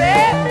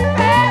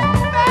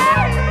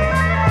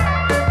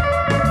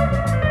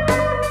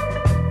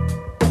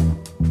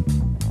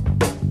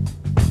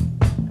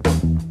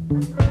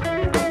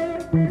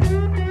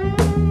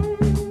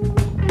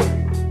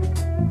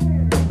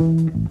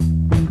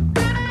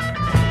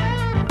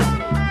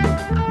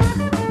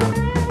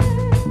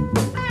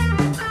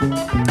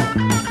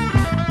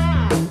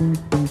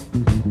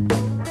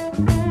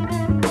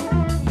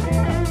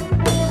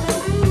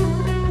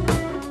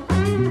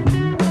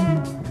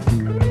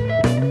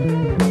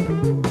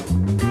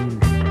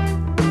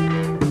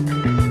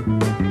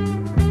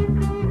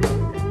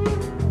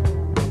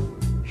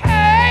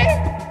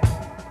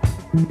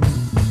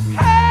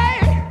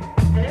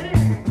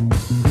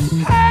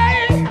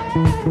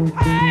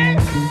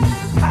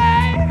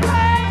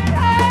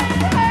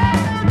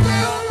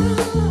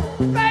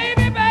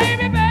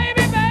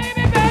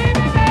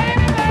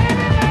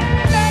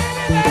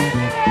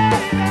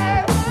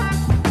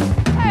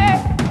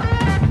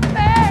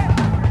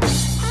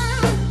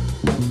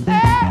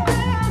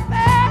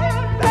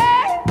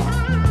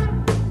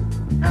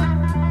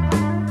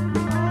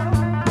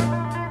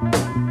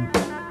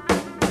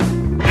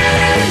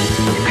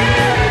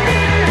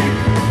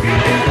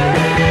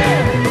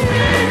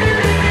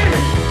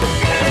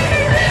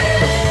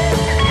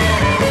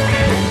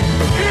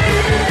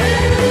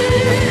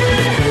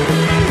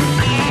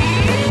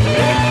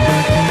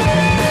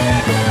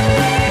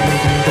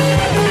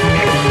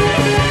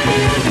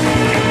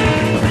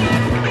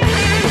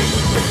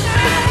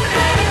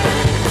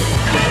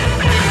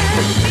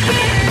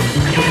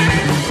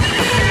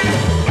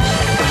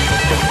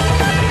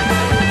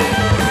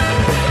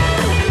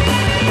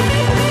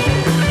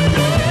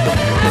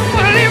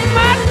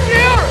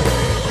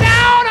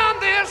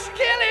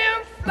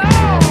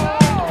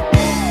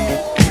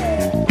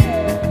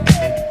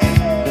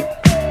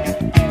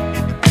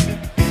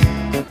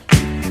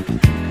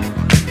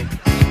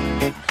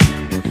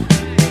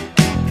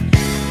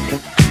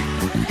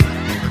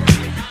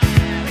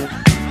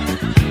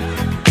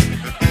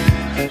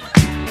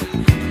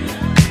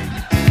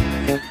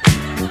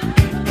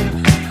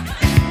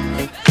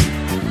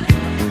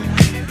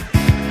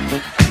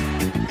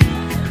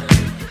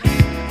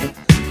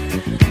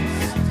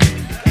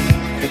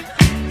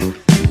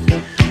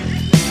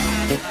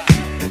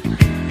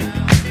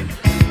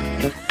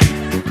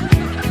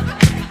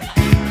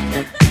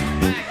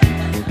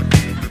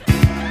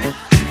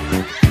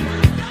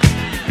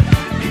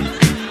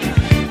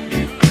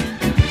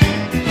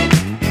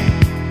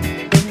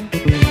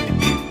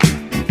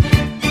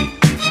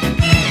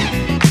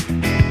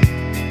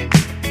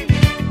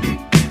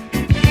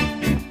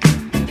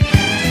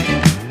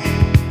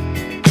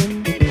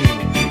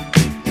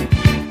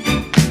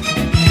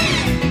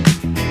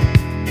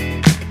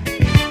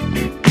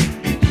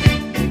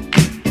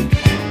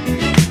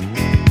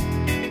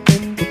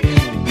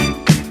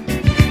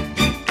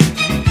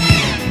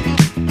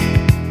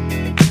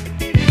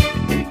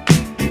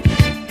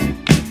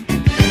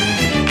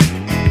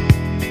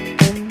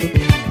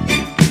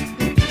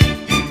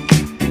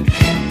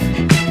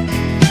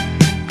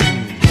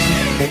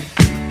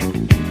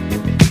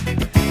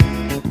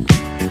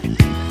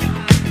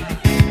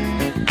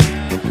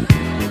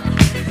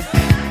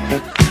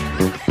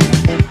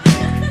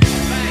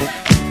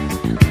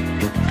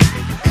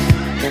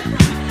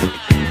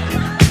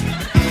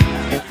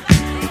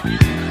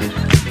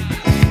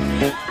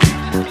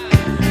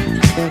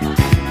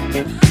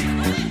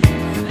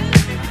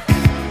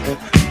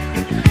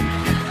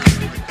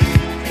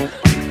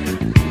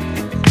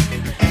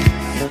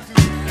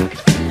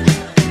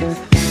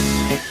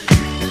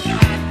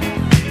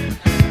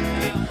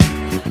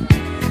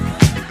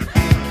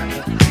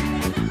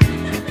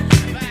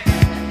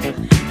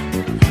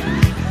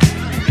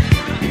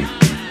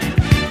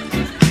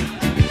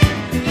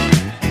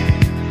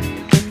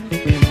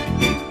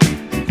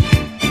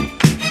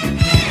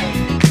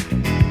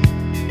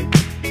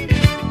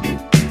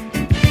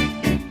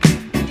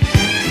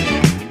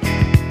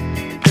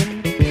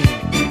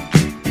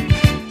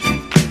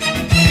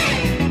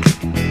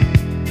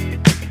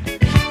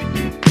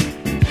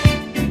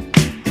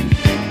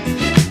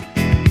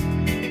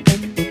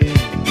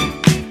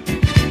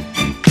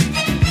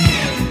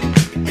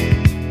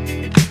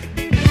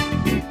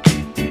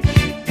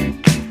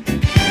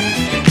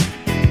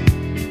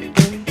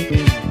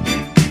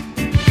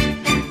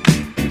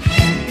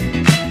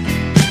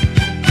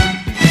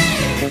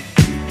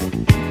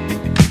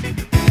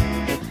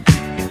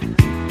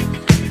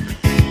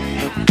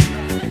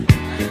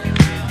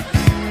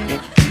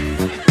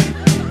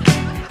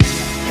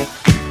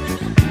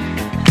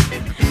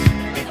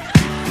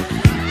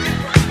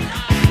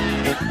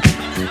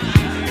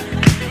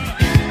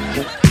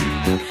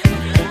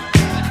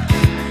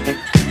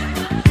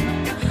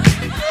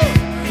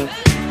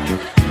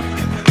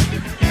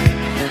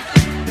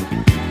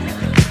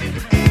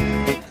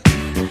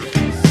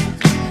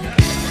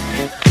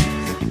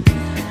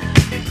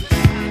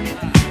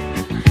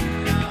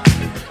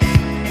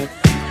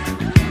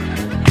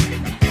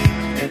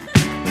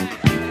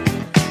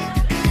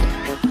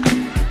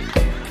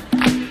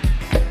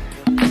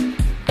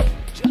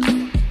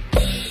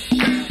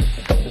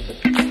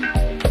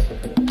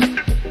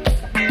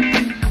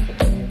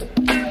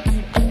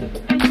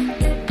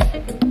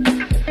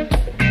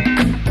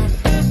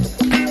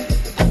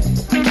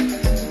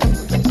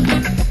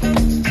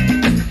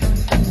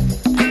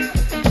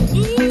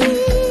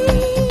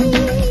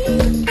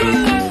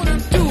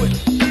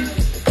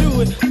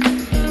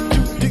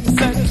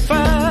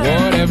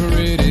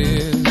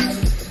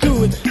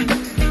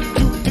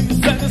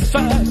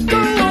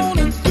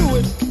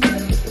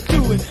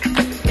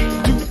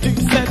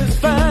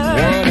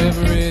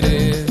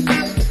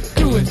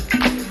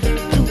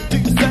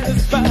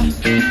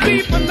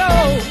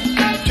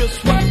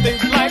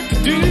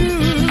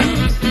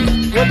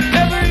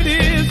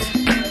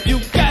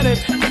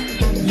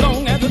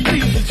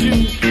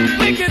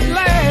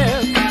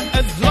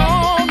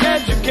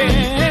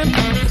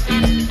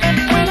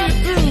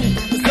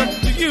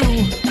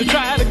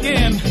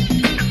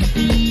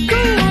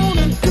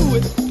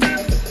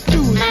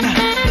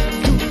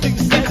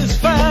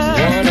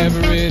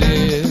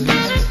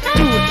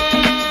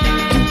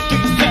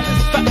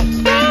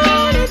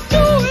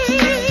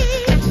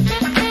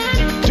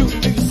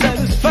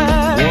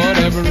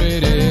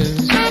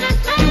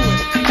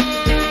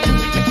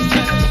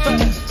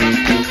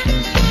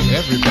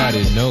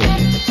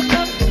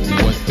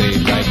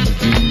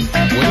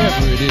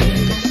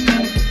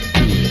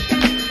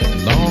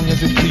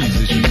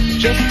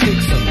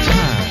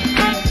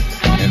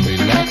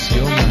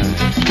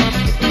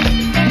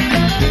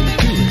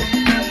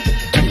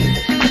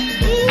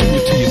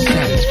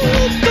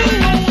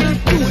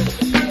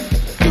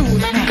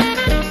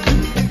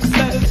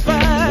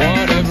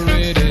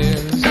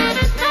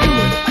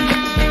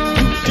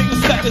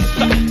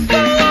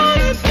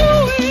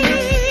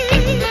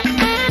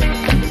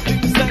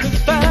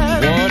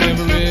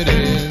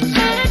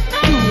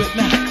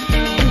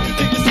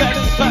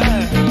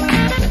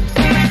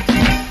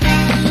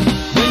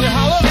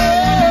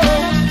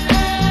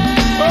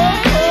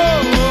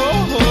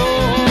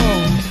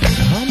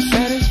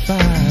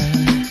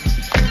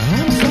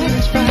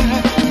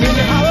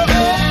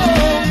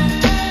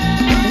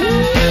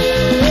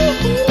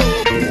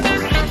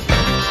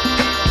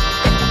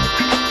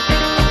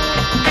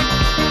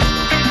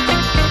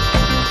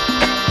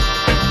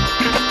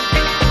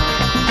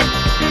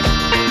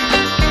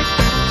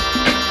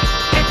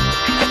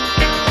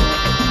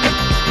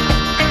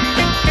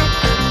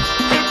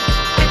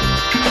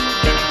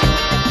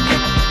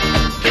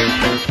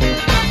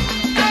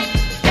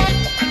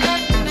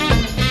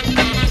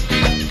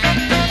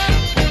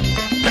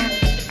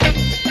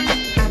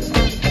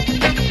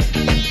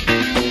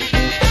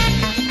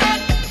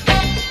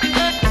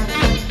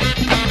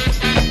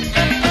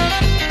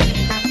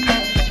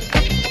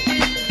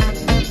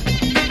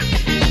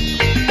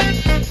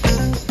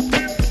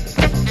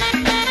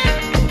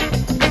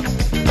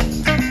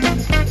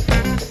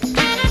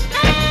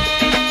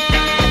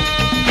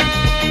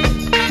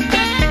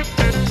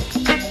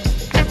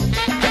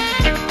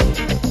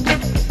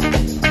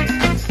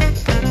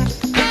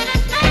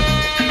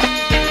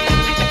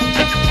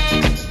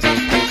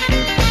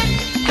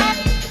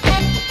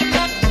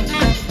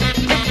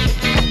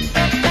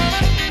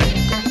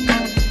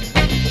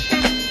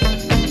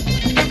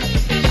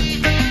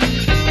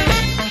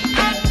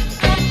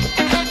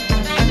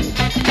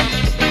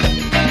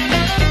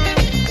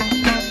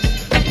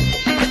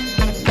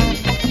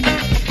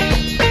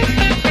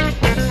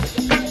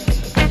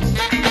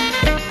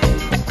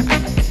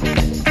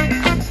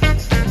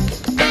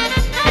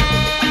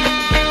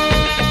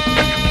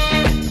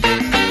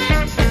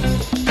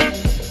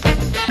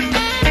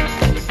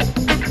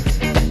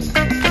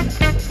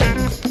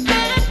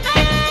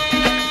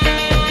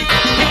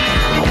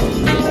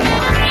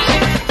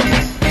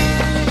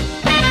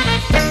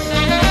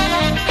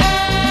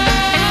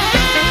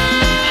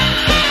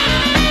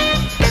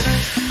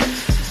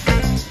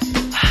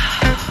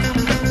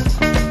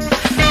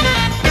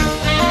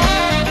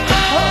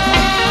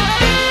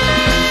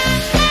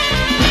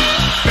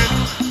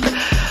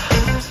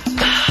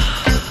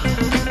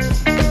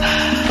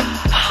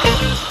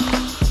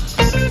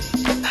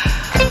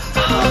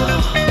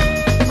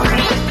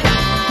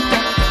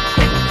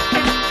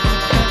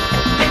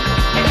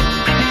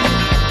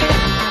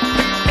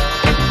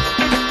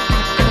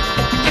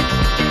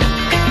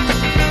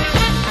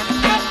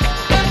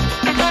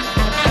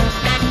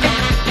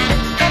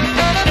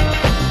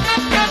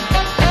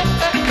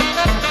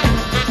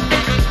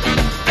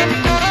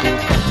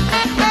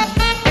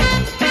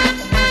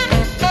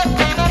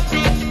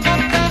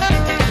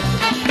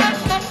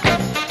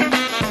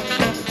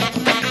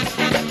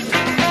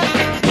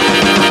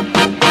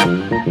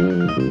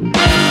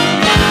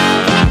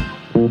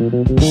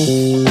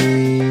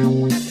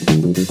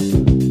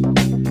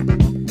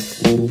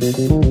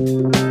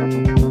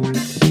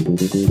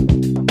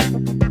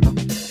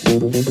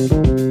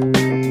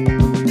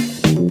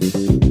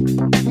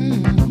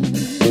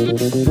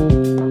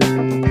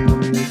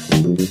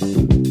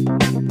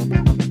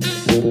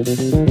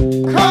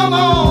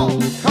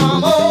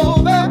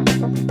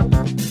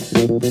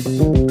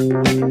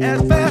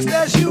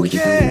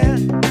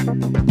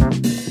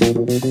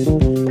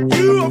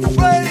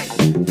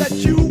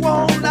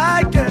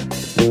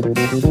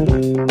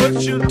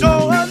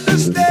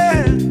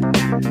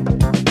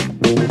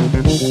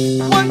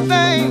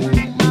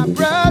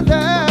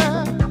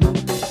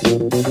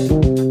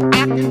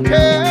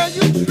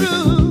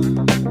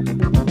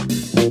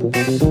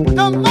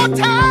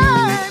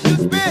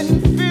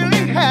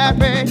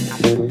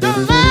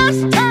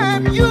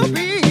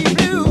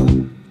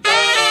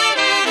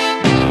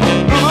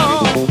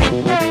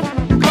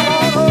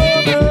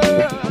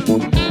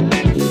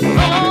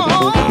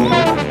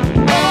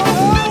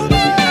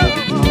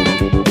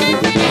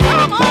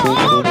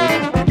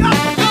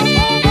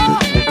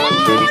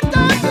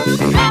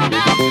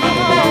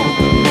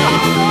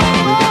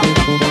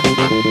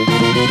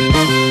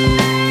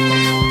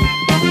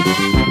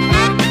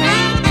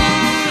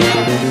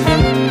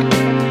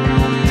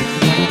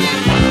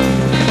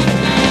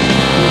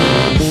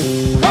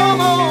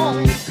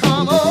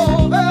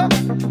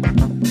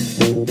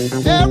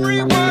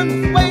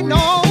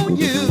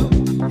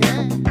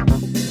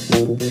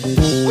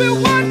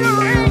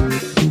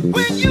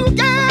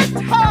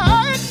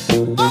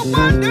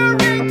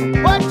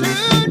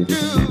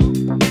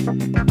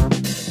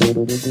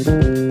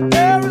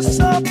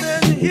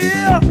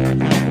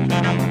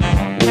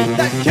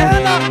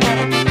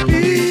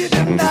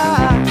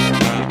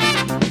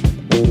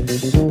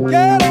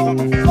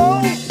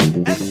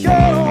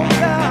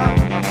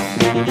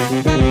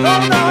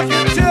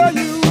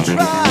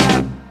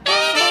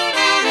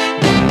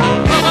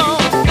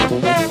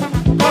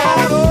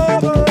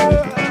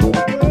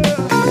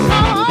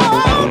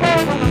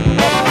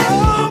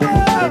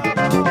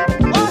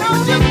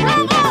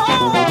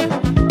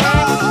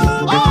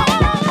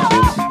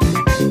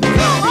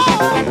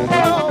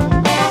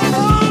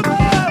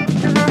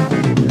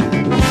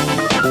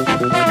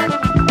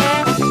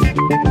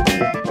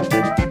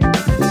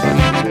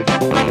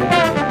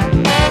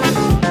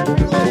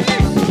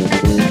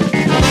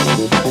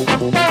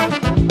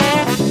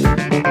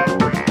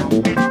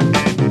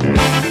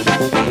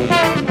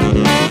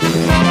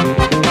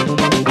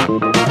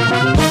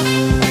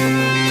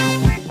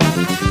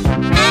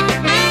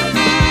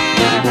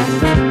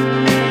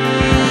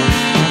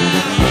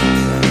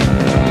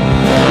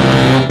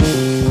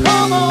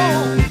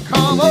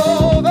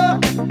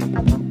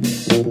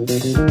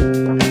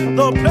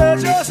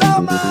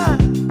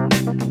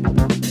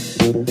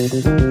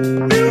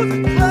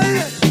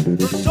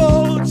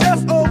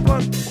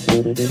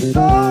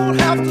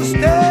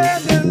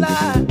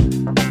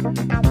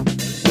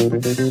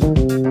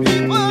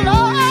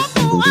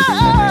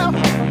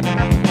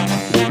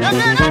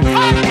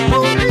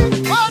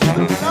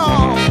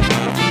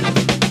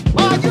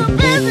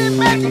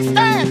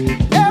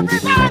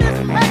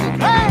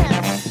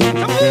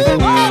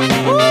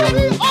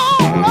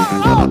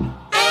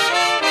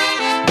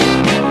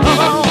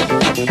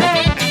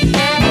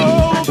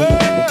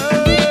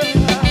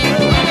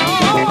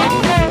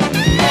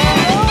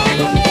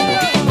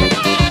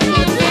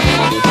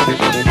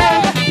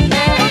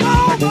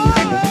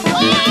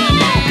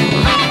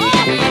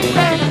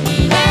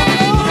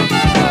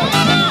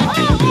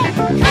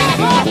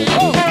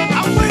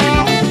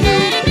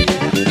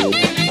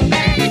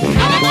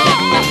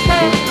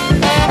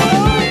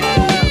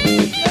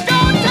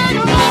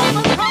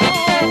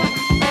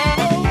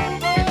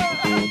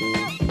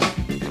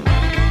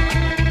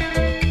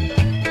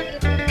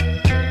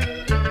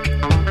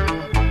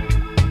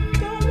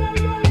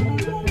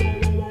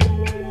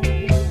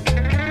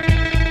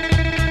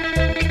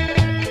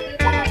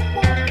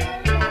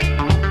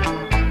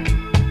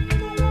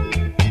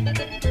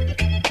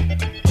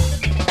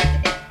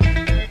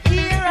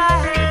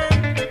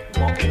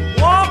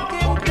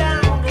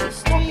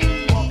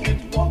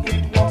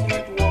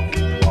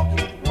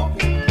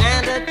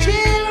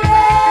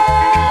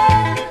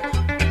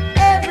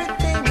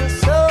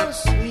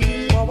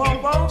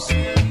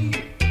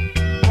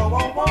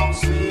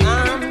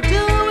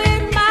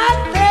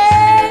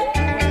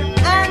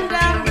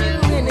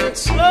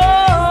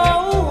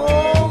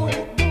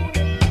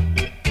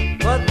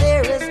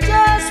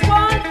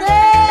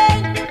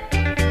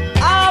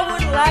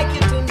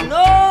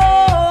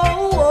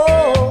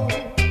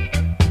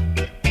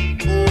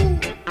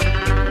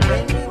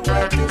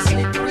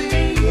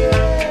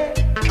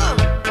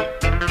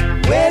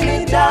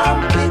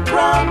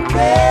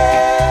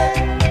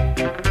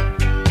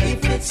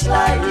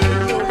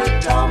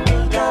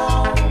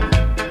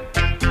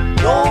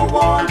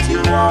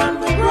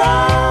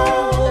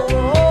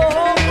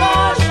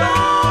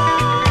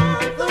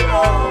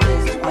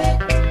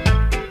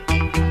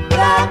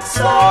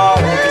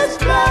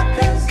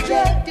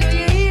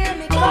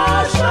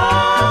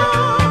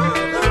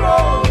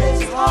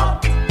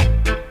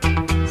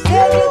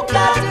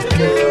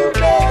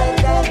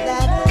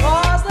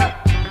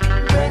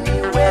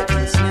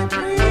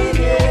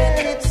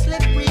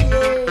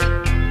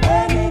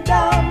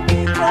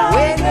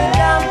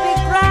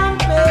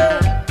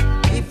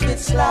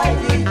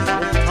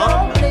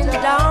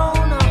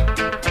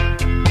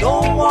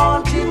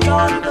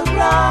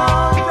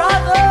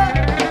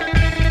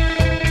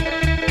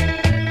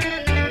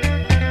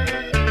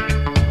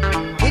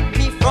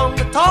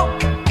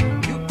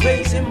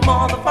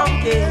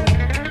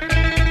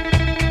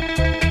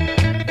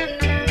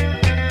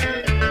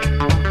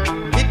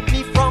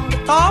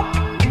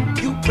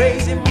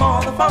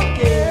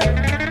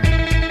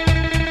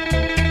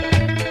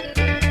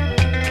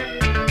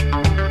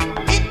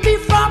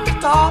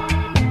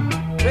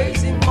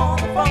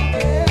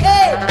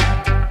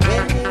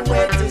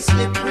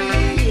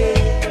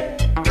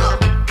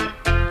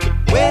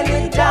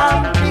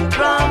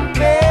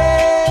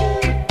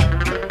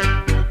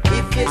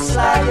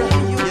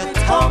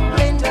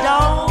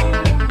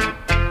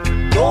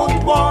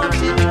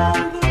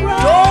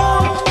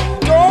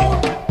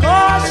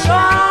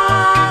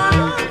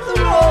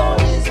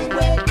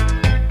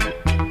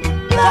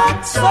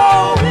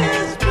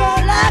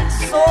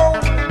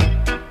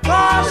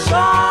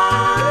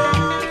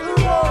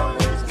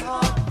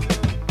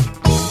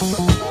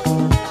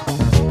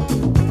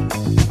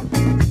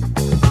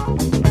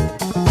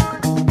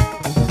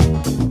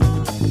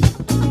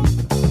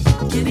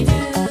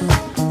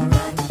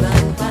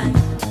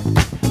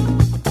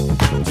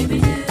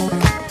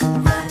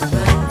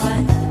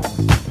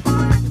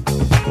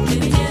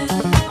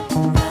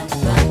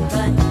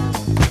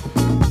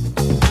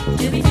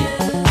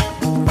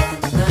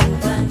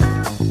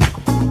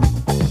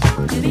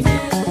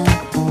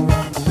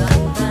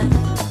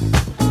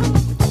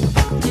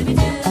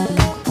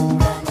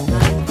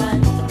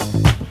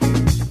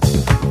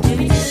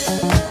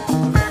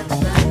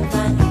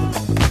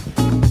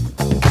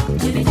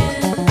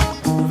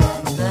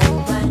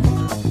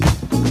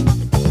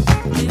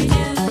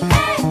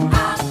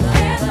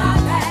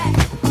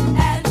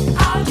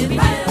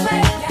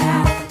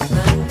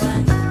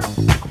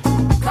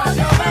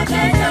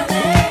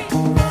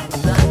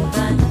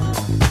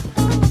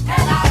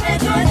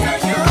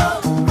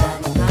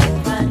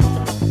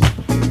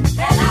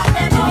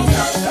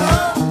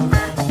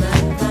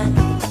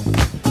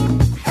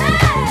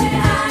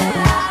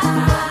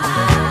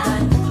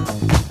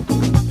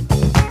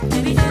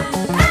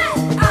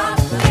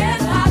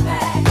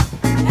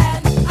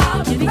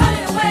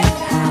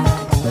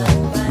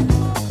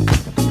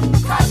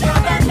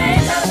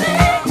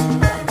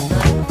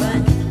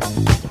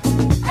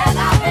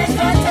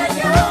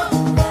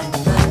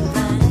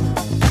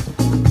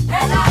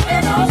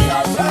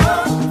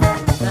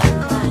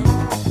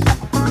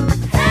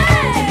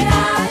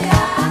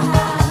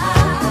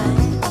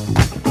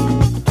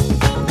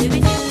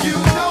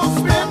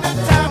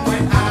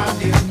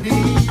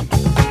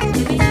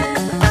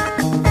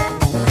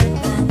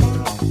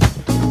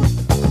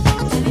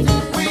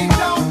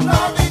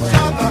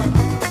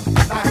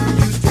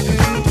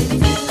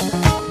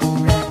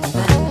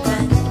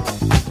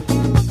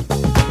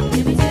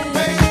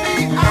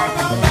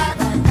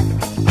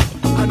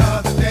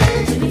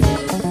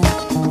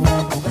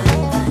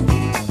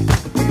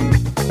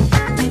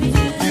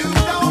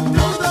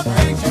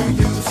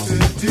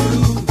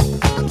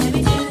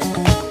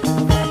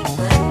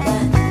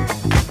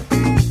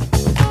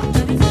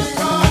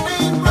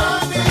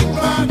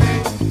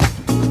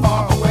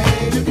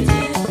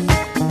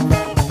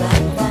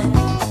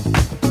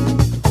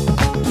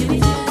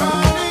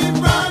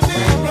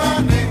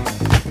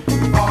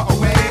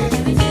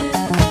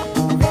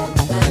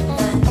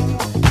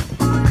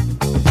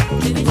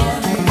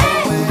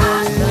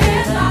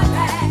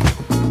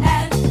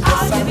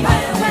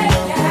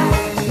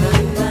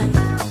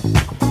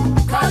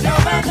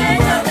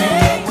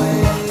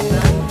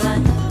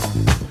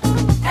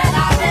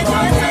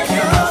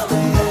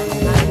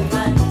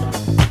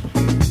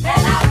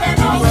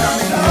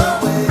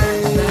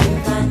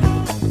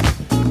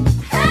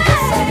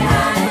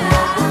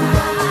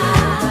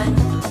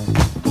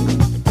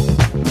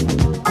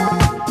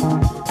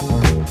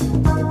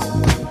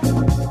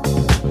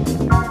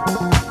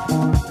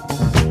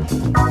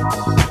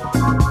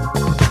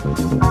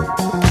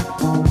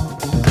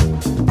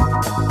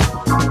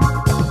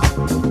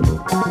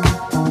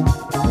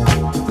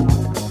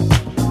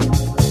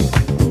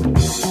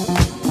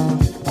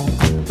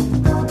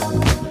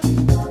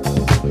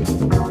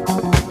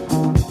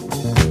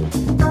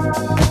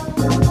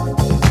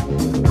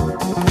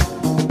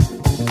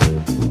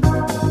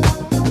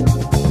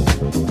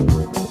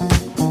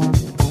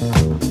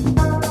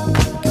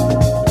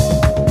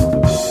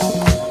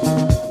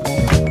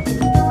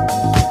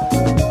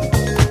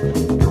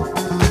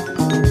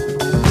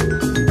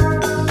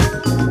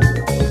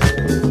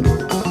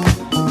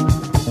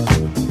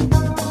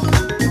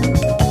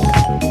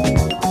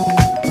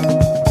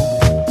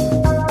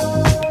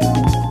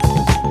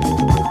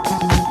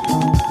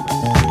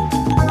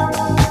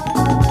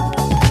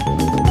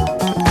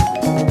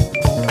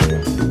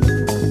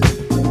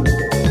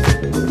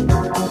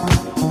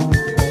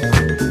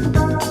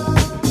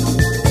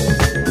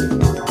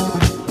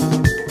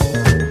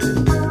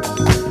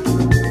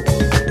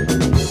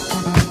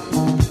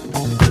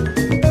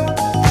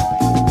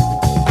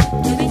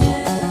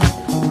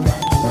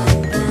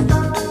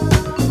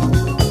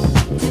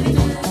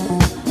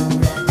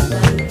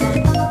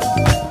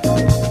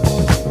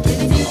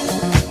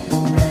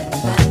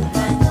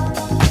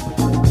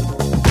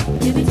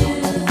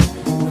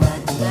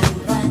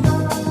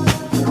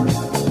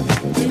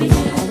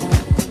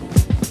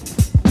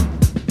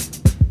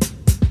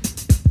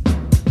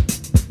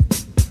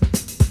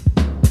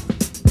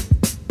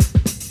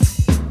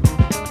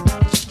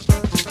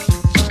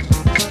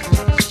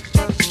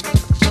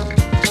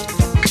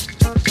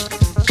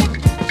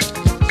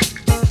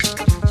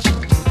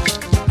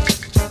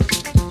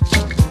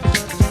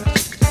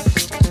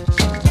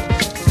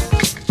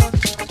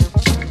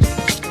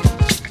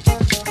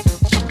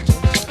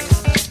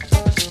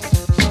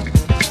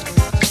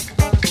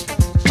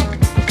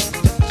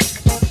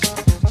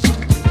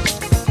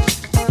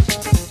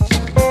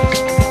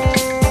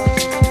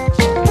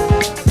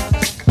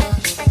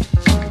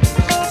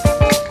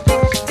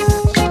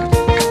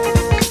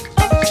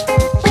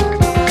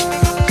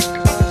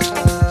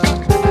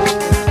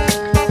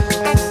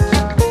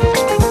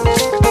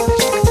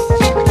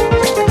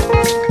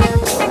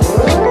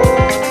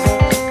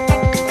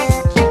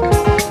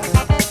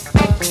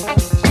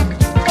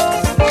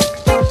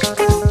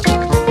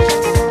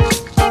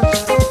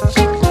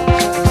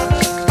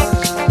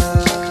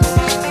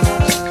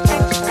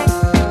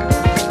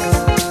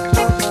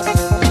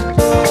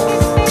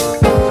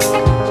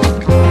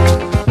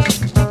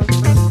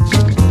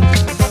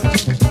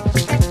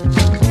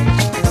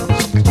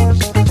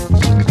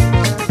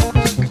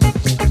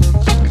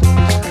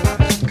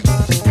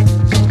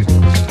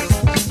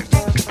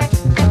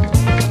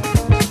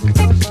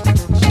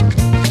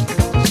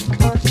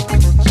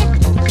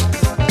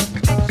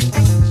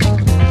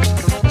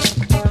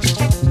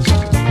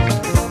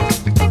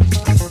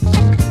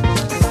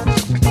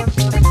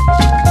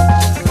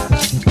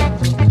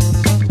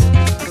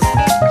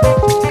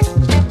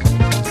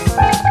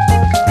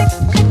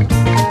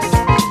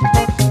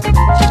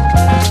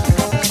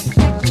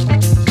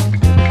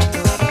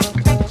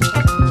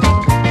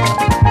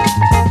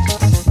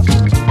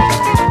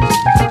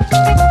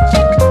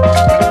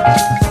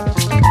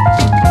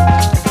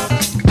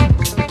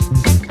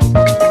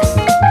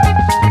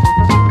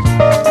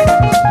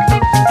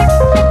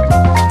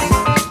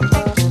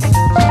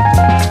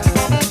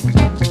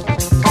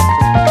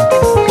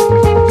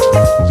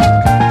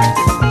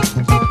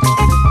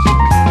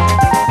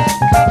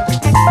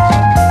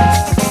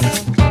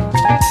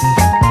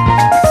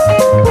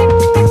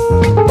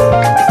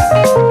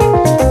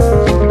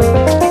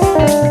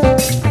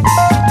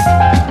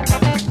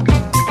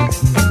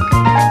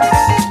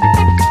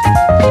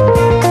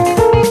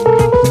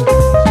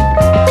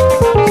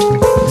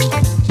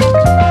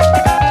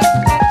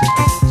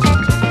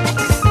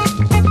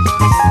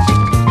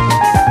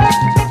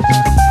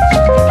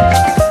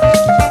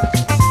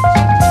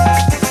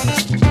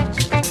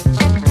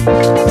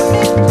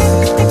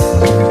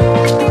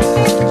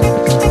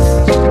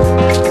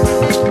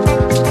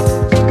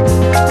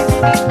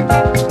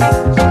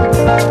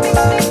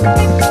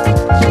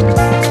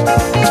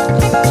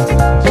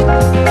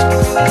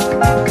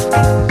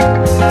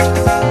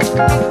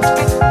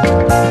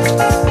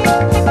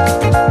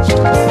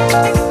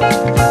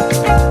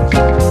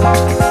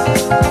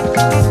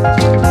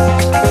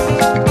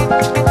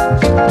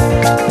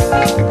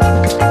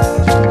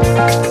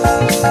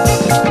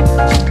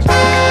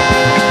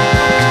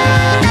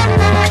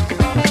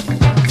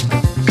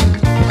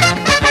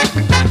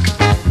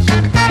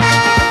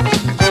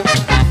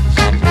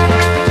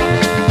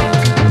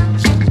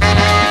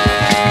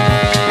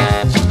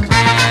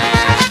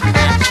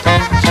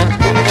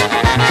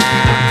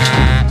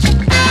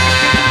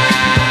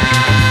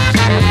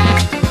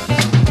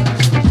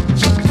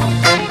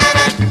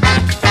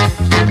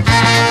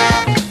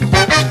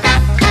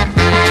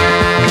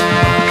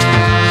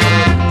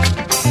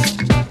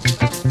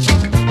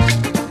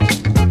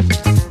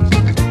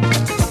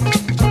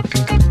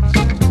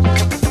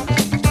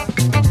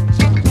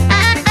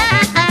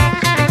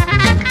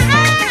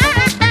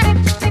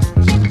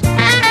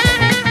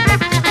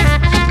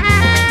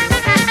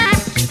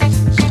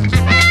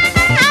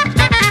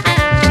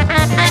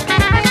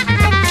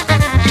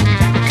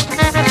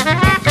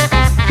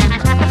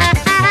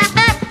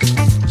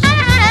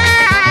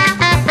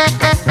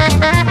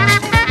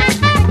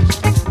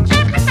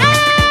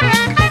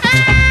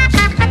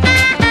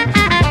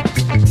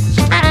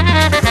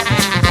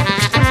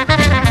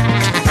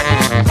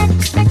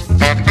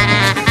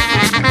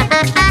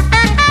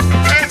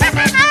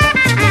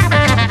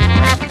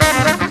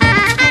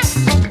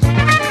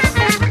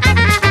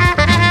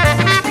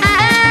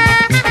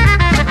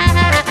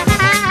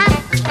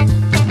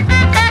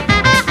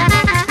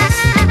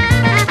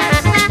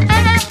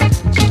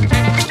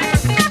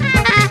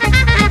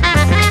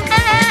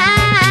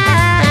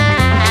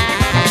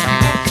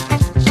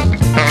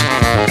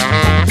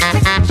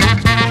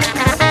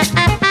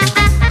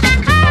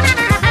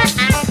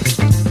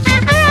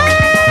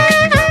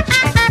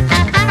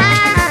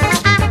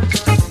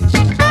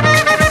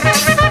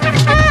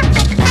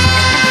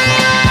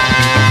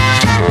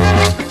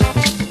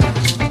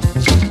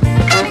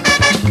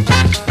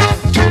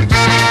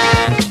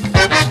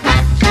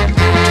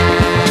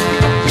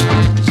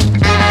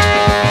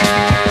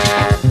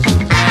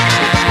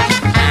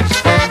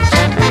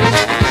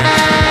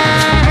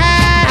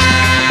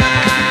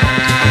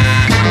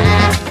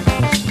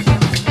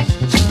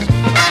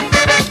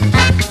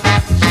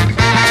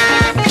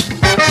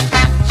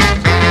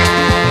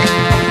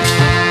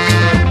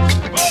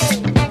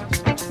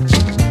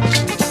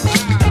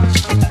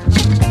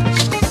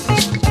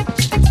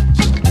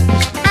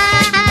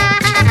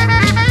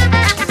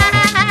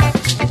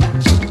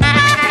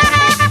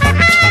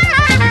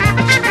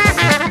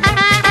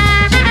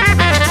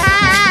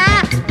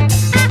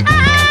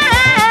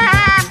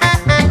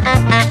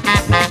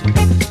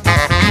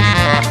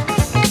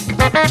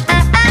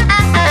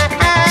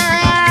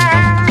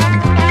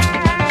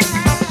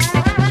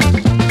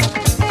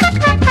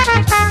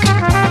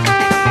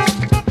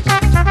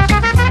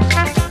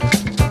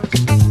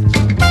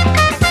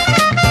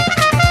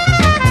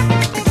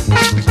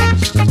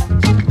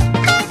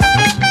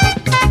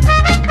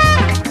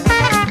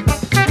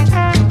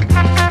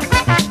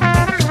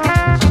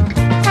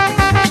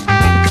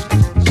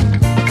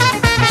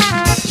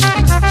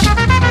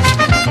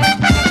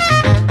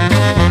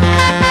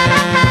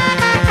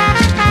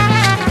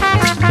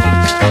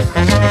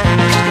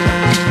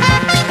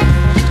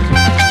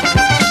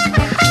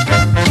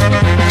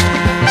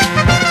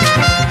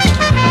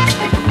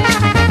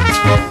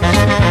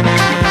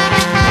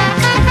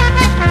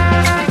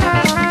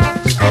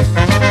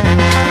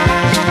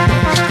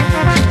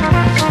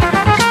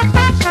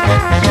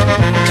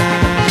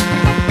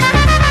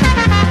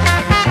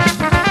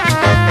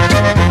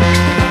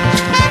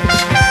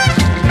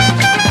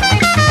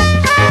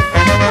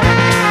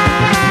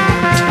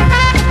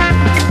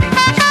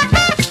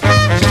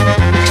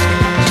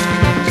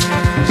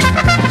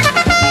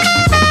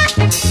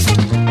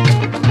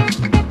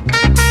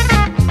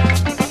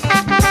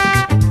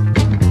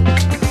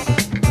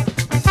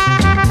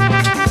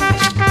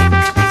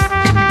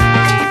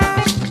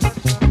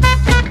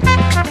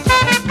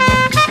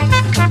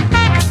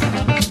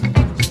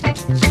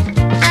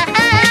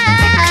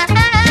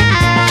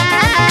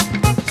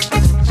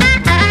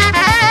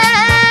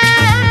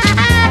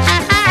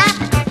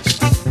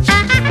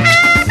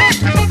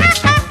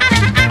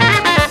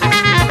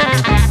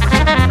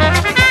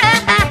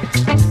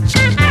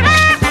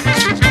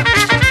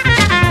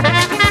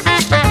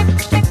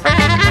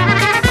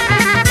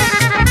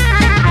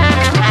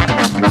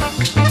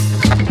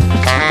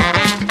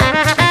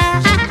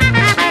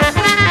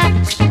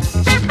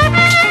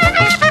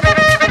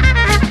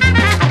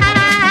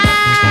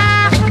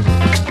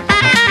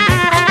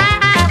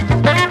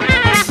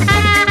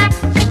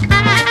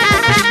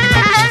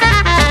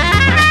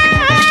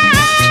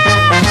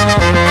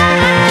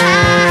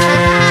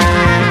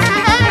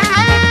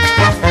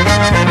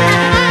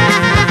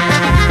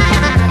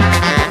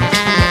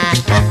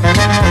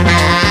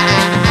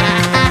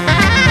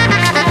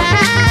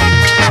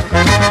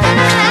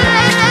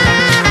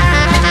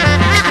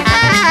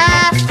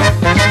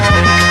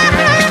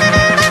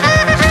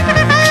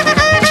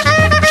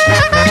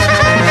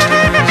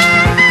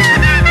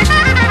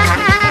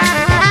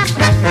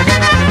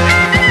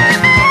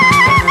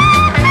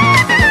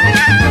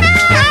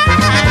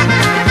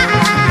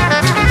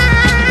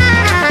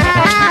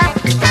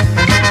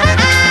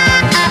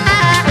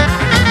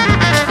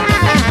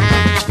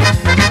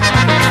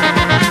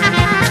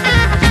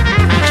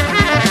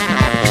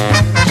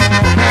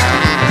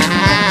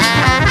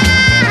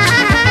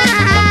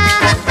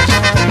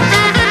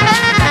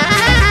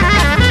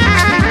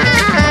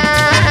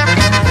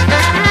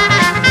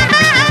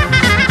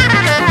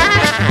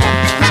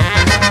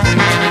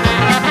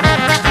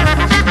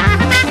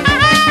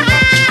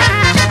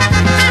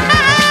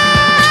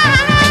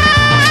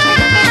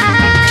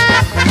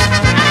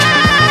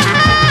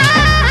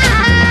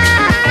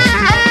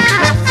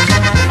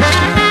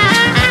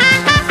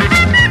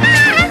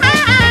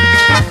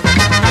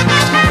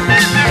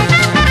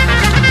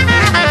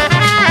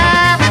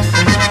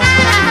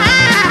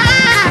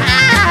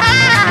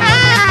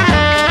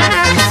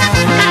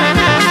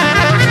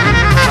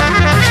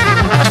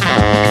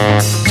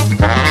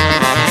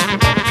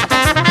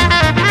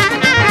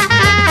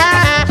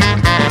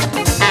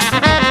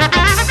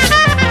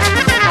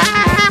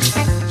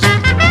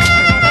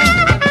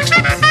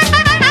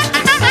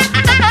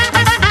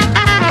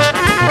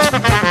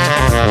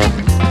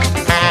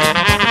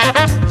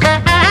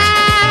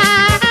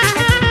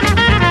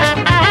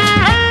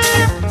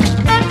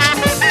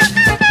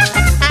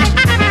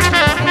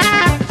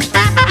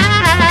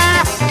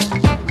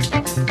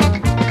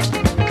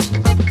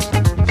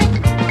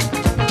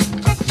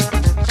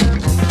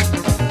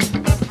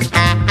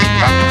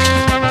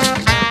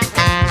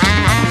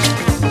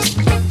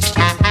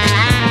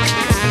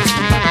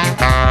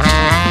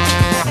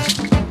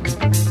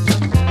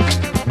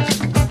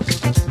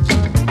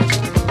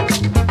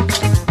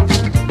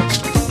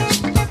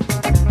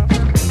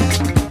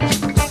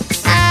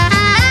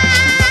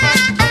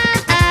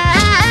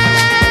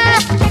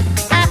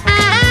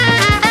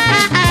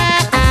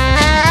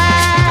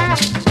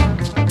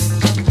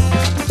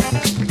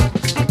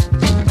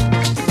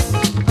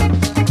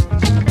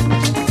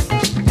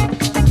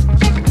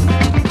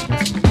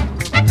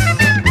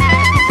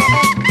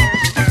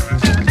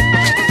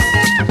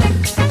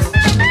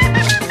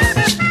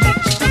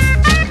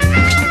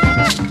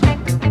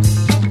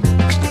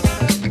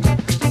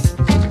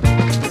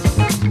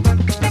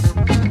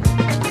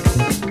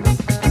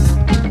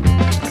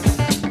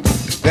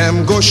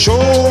 Them go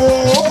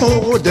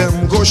show,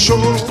 them go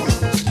show.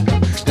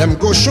 Them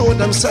go show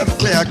themselves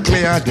clear,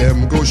 clear.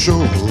 Them go show.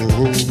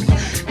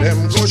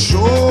 Them go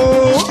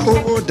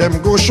show.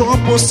 Them go show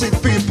opposite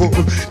people.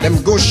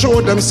 Them go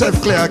show themselves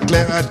clear,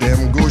 clear.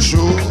 Them go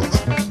show.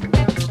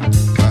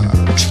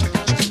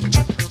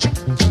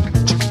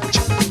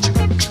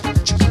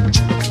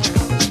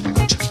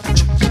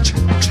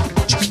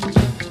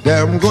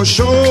 Them go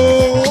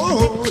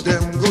show.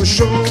 Them go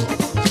show.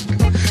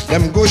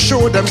 Them go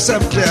show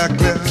themselves clear,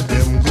 clear.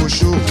 Them go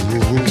show.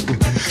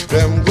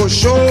 Them go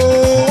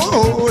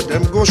show.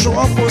 Them go show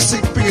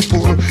opposite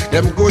people.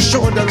 Them go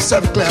show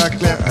themselves clear,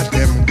 clear.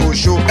 Them go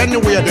show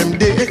anywhere them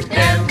day.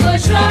 Them go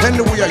show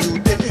anywhere you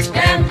day.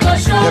 Them go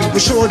show. Them go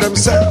show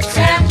themselves.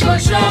 Them go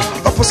show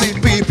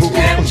opposite people.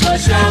 Them go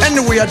show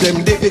anywhere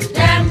them day.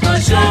 Them go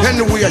show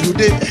anywhere you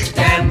day.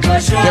 Them go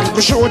show. Them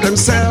go show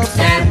themselves.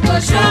 Them go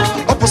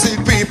show opposite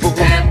people.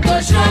 Them go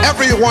show.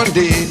 Everyone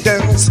they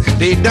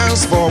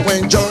dance for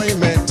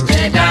enjoyment.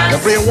 They dance.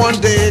 Everyone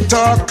they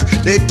talk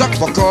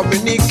for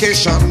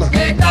communication.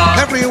 They talk.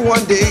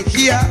 Everyone they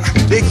hear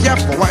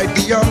for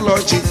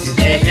ideology.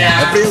 They hear.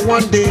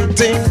 Everyone they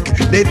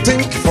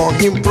think for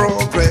him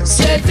progress.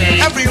 They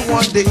think.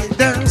 Everyone they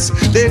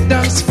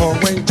dance for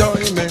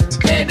enjoyment.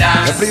 They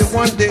dance.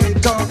 Everyone they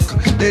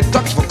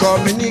talk for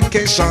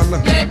communication.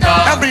 They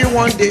talk.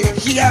 Everyone they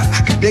hear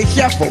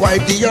for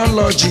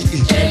ideology.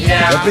 They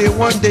hear.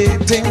 Everyone they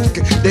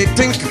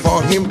think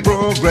for him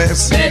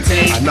progress. They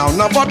think. And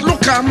now, but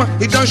look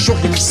he don't show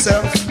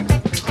himself.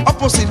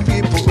 Opposite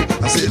people,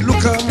 I say,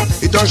 look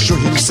he don't show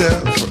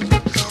himself.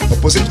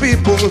 Opposite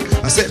people,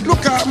 I say,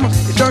 look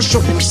he don't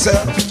show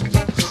himself.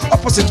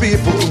 Opposite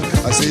people,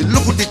 I say,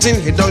 look at the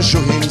thing, he don't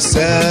show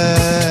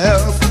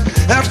himself.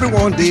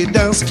 Everyone they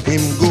dance,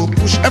 him go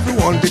push.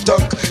 Everyone they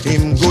talk,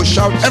 him go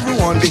shout.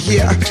 Everyone they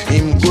hear,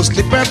 him go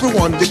sleep.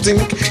 Everyone they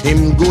think,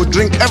 him go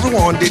drink.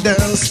 Everyone they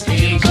dance,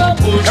 he go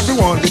push.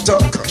 Everyone they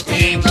talk,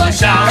 he go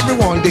shout.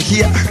 Everyone they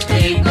hear,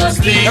 he go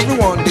sleep.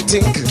 Everyone they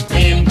think,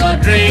 he go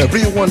drink.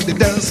 Everyone they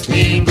dance,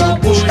 he go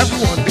push.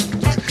 Everyone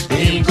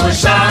he go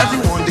shout.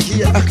 Everyone they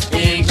hear,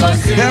 he go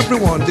sleep.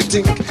 Everyone they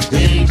think,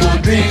 he go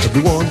drink.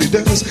 Everyone they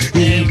dance,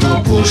 he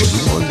go push.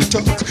 Everyone they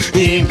talk,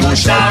 he go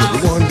shout.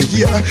 Everyone they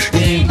hear,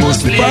 he go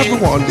sleep.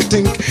 Everyone they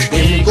think,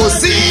 he go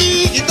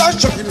see. He don't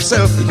show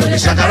himself. He go the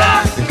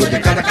shakara, he go the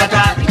kata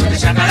kata, he go the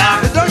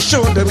shakara. They don't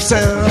show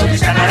themselves. He go the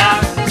shakara,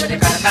 he go the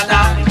kata kata,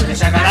 he go the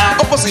shakara.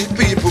 Opposite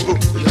people, he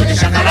go the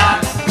shakara,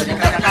 he go the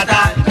kata kata,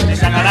 he go the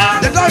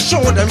shakara. they don't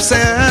show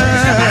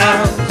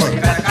themselves.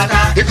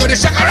 He go the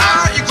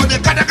shakara, he go the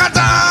kata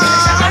kata.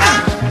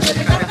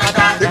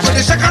 He go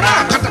the shakara,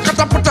 kata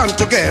kata put them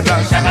together.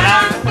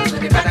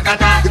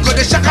 He go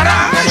the shakara,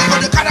 he go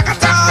the kata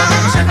kata.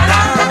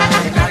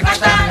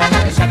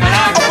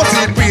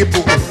 Opposite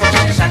people, he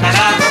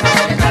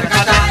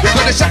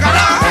go the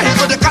shakara, he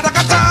go the kata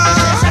kata.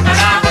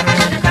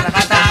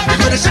 He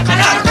go the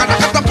shakara, kata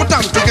kata put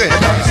them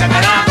together.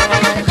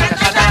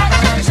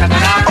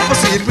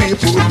 Opposite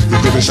people, he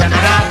go the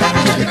shakara,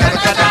 he go the kata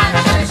kata.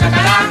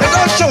 They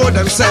don't show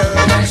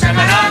themselves.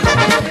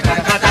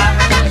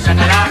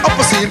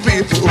 Opposite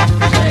people, you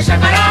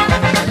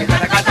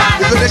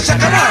go the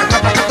shakara,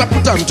 kata kata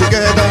put them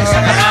together.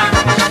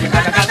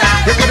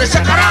 You go the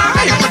shakara,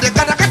 you go the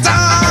kata kata.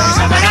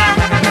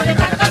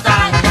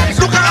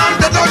 Look out,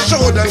 they don't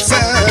show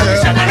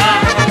themselves.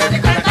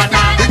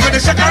 You go the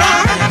shakara,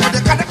 you go the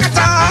kata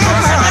kata.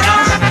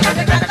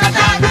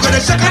 You go the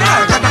shakara,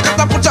 kata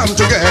kata put them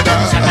together.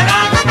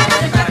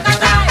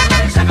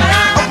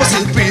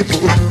 Opposite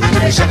people, you go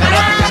the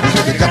shakara, you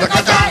go the kata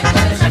kata.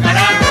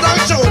 They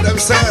don't show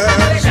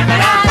themselves.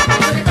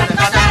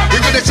 You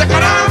go the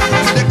shakara,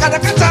 the kata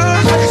kata.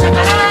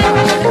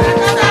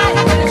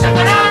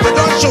 They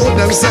don't show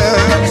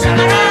themselves.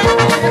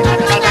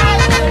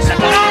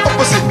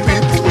 Opposite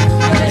people,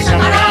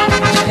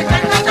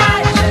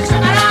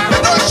 they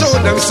don't show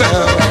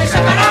themselves.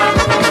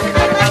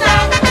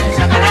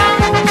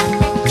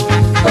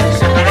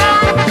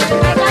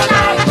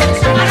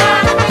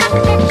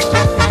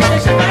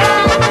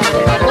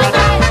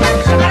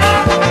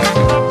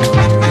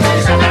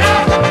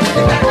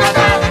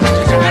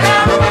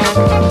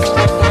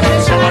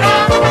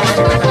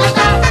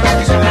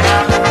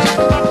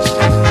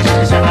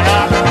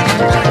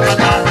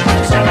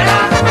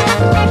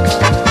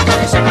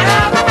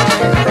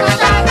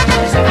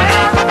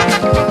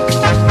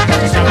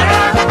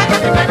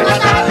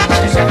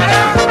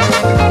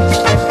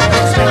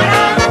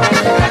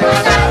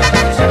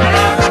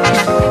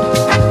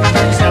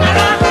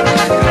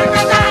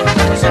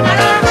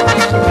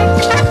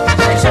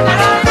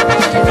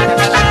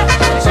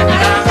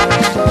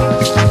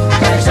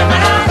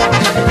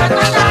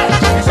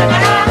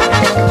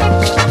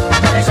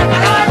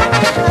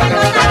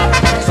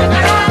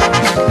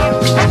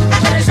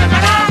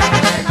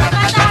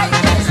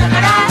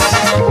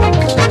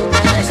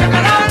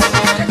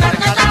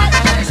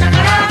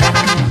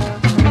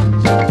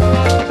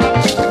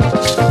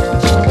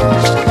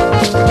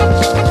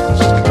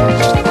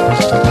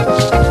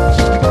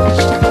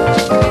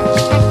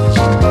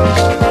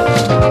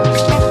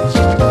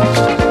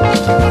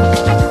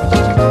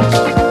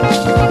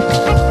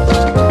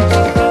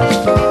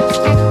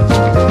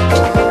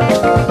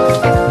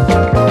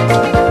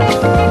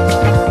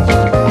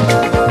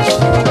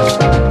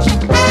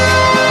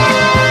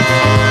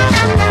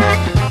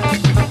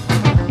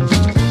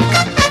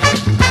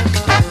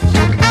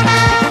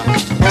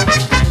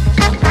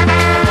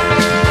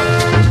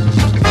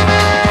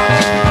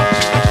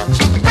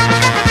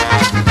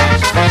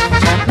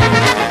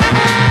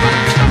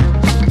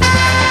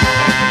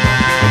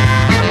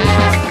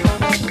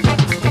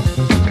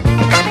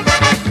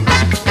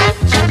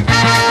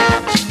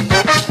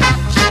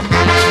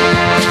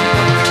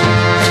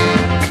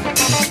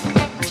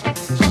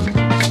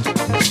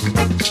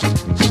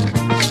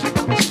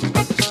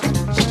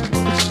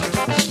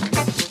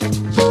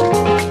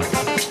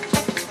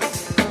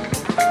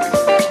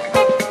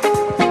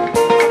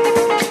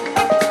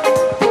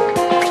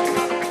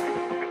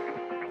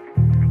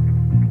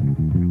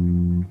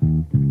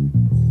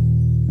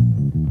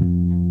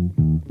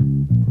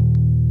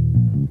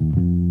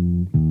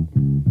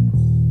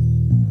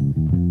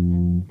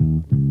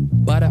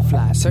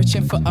 outside,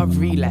 searching for a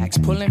relax,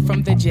 pulling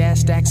from the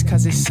jazz stacks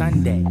cause it's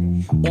Sunday.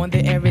 On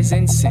the air is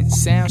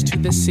incense, sounds to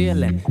the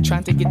ceiling,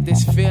 trying to get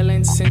this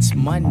feeling since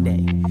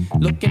Monday.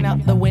 Looking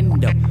out the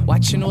window,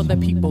 watching all the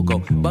people go,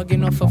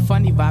 bugging off a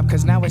funny vibe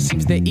cause now it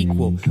seems they're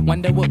equal.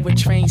 Wonder what would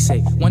train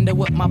say, wonder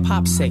what my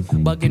pop say,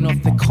 bugging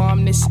off the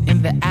calmness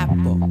in the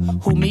apple.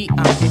 Who me?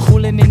 I'm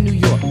coolin' in New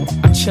York,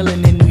 I'm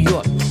chillin' in New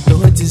York. The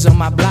hoods is on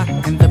my block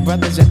and the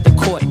brothers at the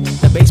court.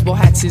 The baseball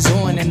hats is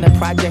on and the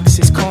projects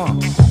is calm.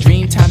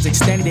 Dream times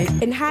extended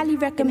and highly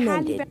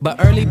recommended.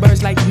 But early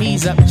birds like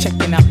me's up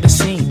checking out the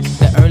scene.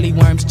 The early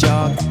worms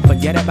jog,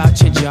 forget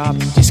about your job.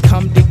 Just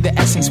come dig the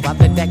essence while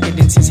the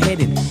decadence is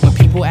hidden. When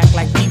people act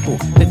like people,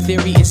 the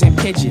theory isn't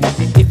pigeon.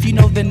 If you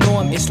know the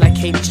norm, it's like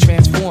Hades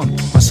transformed.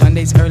 On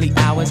Sunday's early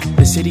hours,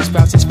 the city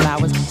sprouts its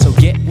flowers. So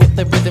get with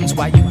the rhythms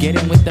while you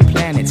get in with the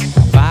planets.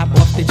 Vibe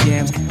off the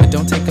jams, but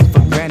don't take them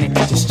for granted.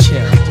 Just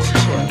chill, just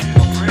chill.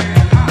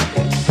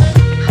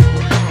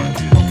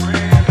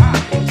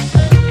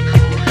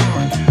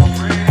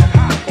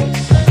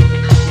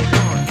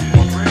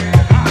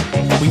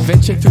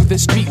 Venture through the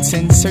streets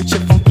in search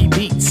of funky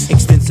beats.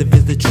 Extensive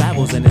is the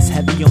travels and it's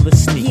heavy on the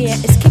sneaks. Yeah,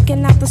 it's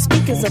kicking out the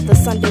speakers of the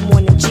Sunday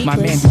morning Jeepers. My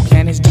man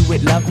Buchanan's do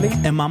it lovely,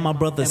 and my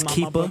brother's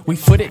keeper. We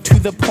foot it to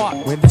the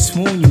park where the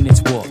swoon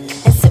units walk.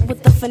 And sit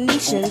with the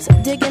Phoenicians,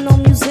 digging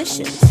on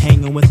musicians.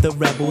 Hanging with the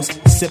rebels,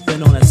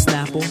 sipping on a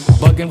Snapple.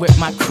 Bugging with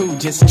my crew,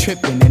 just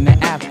tripping in the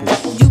apple.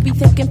 You be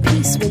thinking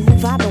peace when you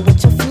vibing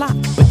with your flock.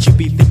 But you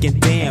be thinking,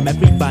 damn,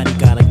 everybody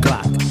got a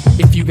Glock.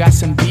 If you got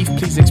some beef,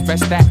 please express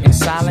that in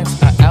silence,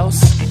 or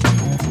else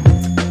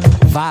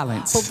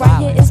violence. But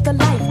right here is the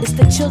life, it's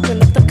the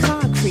children of the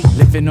concrete.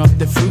 Living off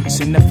the fruits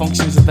and the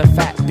functions of the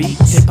fat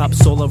beats.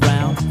 Hip-hop's all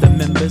around, the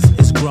members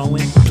is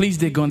growing. Please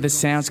dig on the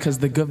sounds, cause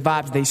the good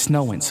vibes they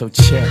snowing. So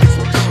chill,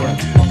 so chill.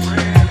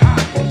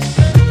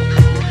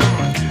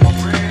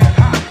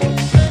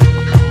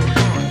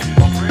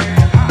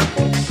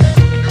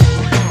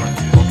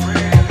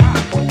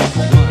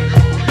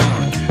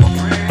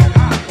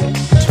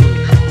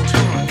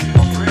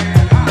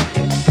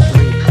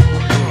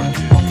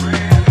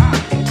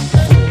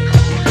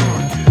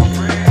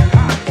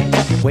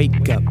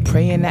 Wake up,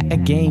 praying that a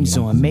game's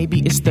on.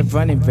 Maybe it's the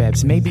running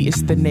Rebs, maybe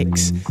it's the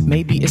Knicks,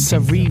 maybe it's a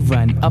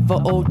rerun of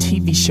an old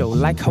TV show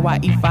like Hawaii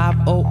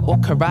 5-0 or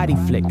Karate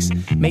Flicks.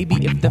 Maybe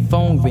if the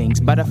phone rings,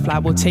 butterfly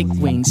will take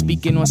wings,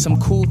 speaking on some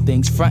cool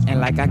things, fronting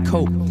like I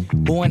cope.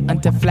 Born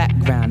under flat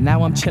ground,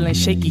 now I'm chilling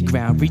shaky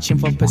ground, reaching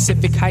for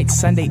Pacific Heights.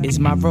 Sunday is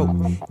my rope,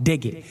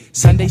 dig it.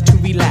 Sundays to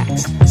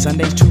relax,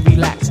 Sundays to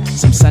relax.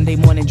 Some Sunday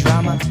morning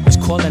drama is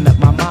calling up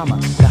my mama.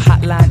 The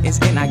hotline is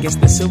in, I guess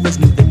the Silvers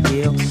knew the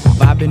deal.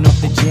 Vibing off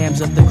the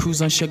jams of the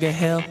cruise on Sugar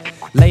Hill.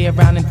 Lay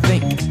around and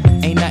think,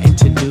 ain't nothing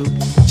to do.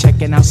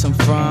 Checking out some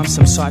From,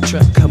 some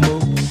Sartre,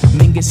 Camus.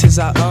 Mingus is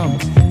our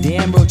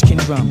damn Roach can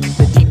drum.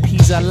 The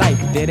DPs are life,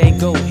 there they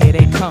go, here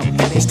they come.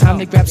 It's time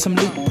to grab some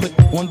loot, put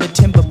on the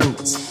timber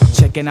boots.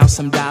 Checking out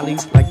some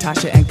dollies like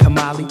Tasha and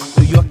Kamali.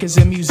 New York is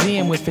a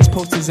museum with its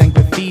posters and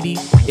graffiti.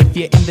 If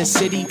you're in the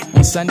city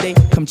on Sunday,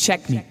 come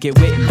check me, get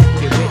with me,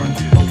 get with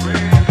me.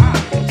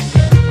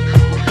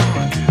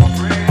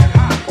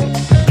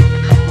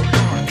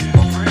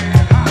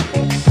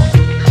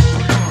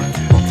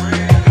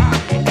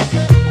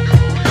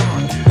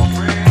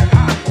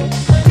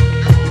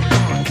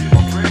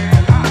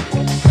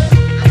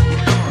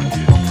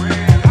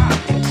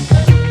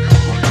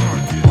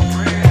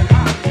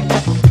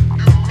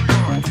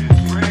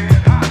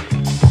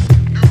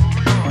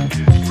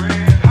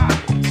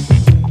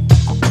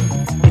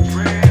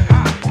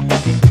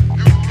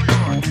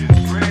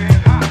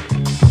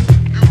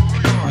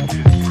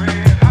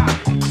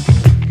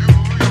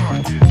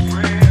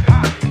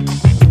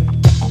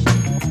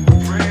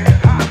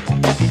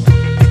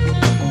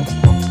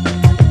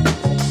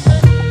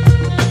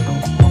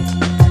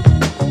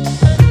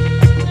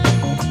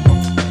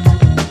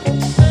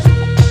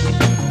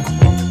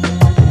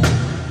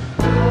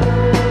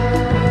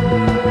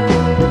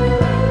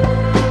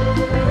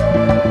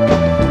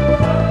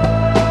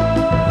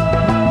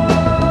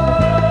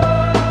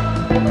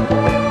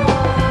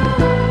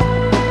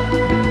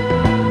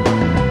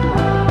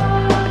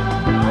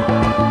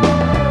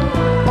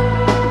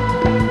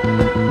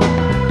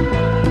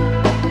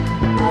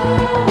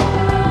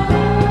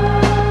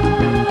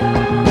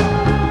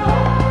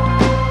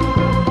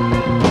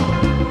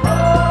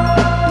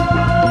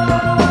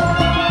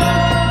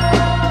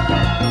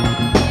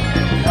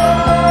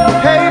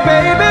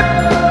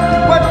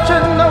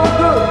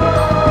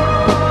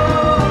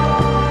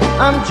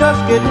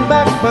 Just getting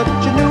back, but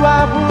you knew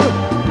I would.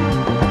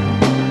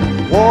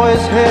 War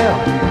is hell,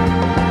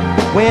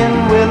 when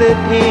will it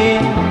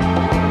end?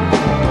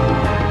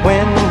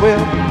 When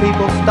will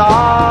people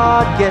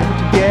start getting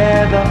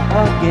together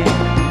again?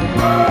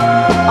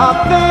 Are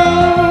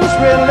things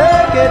really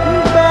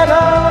getting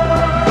better,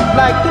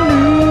 like the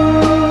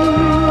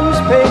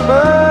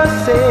newspapers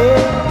say?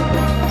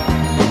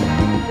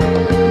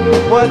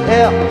 What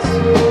else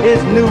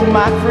is new,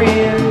 my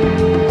friend,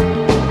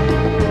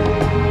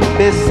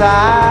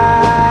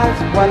 besides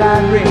what I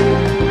read?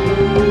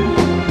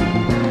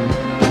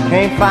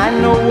 Can't find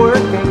no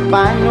work, can't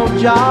find no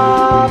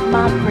job,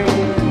 my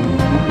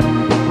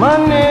friend.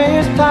 Money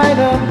is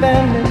tighter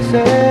than it's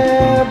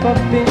ever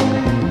been.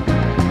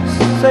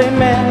 Say,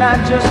 man, I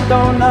just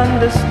don't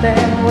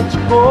understand what's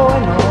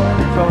going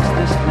on across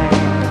this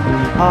land.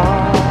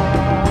 Oh,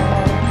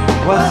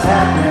 what's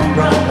happening,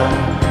 brother?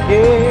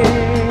 Yeah,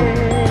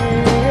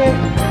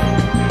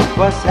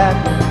 what's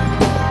happening?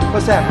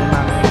 What's happening,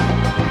 my man?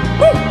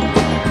 Woo!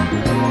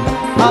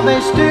 Are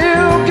they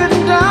still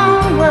getting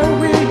down where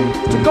we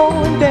used to go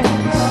and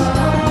dance?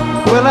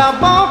 Will our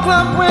ball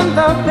club win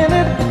the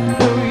pennant?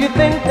 Do you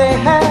think they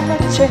had a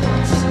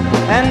chance?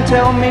 And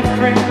tell me,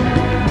 friend,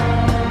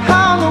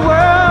 how in the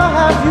world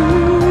have you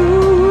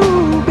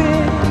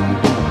been?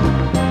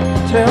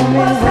 Tell me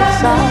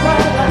what's out,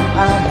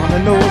 I wanna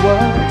know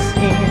what's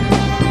in.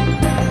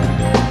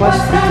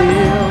 What's the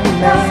deal,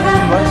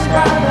 man? What's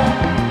happening?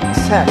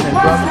 What's happening,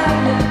 brother?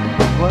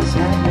 What's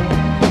happening,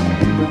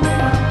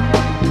 brother?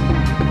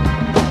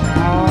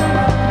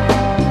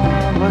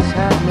 What's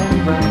happening,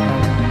 brother?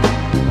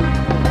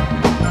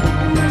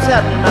 What's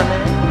happening, my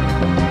man?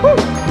 Woo!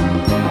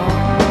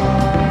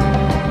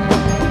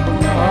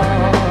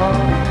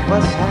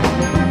 What's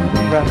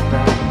happening,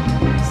 brother?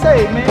 Say,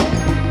 man.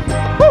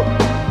 Woo!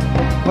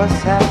 What's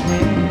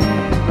happening,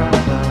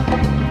 brother?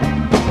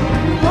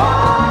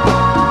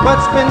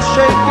 What's been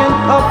shaking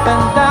up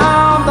and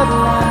down the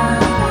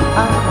line?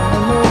 I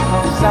don't know,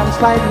 'cause I'm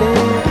slightly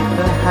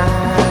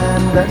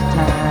behind the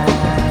time.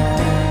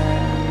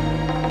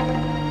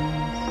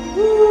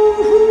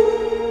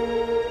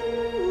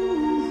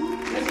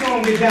 Let's go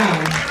and get down.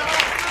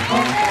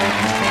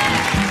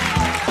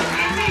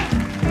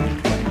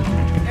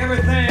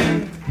 Everything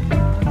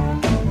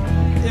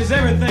is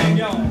everything,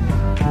 y'all.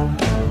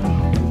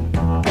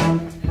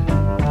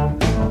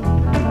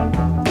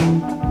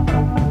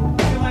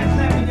 Feel like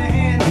clapping your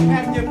hands,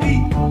 patting your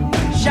feet,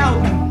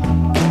 shouting.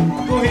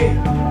 Go ahead.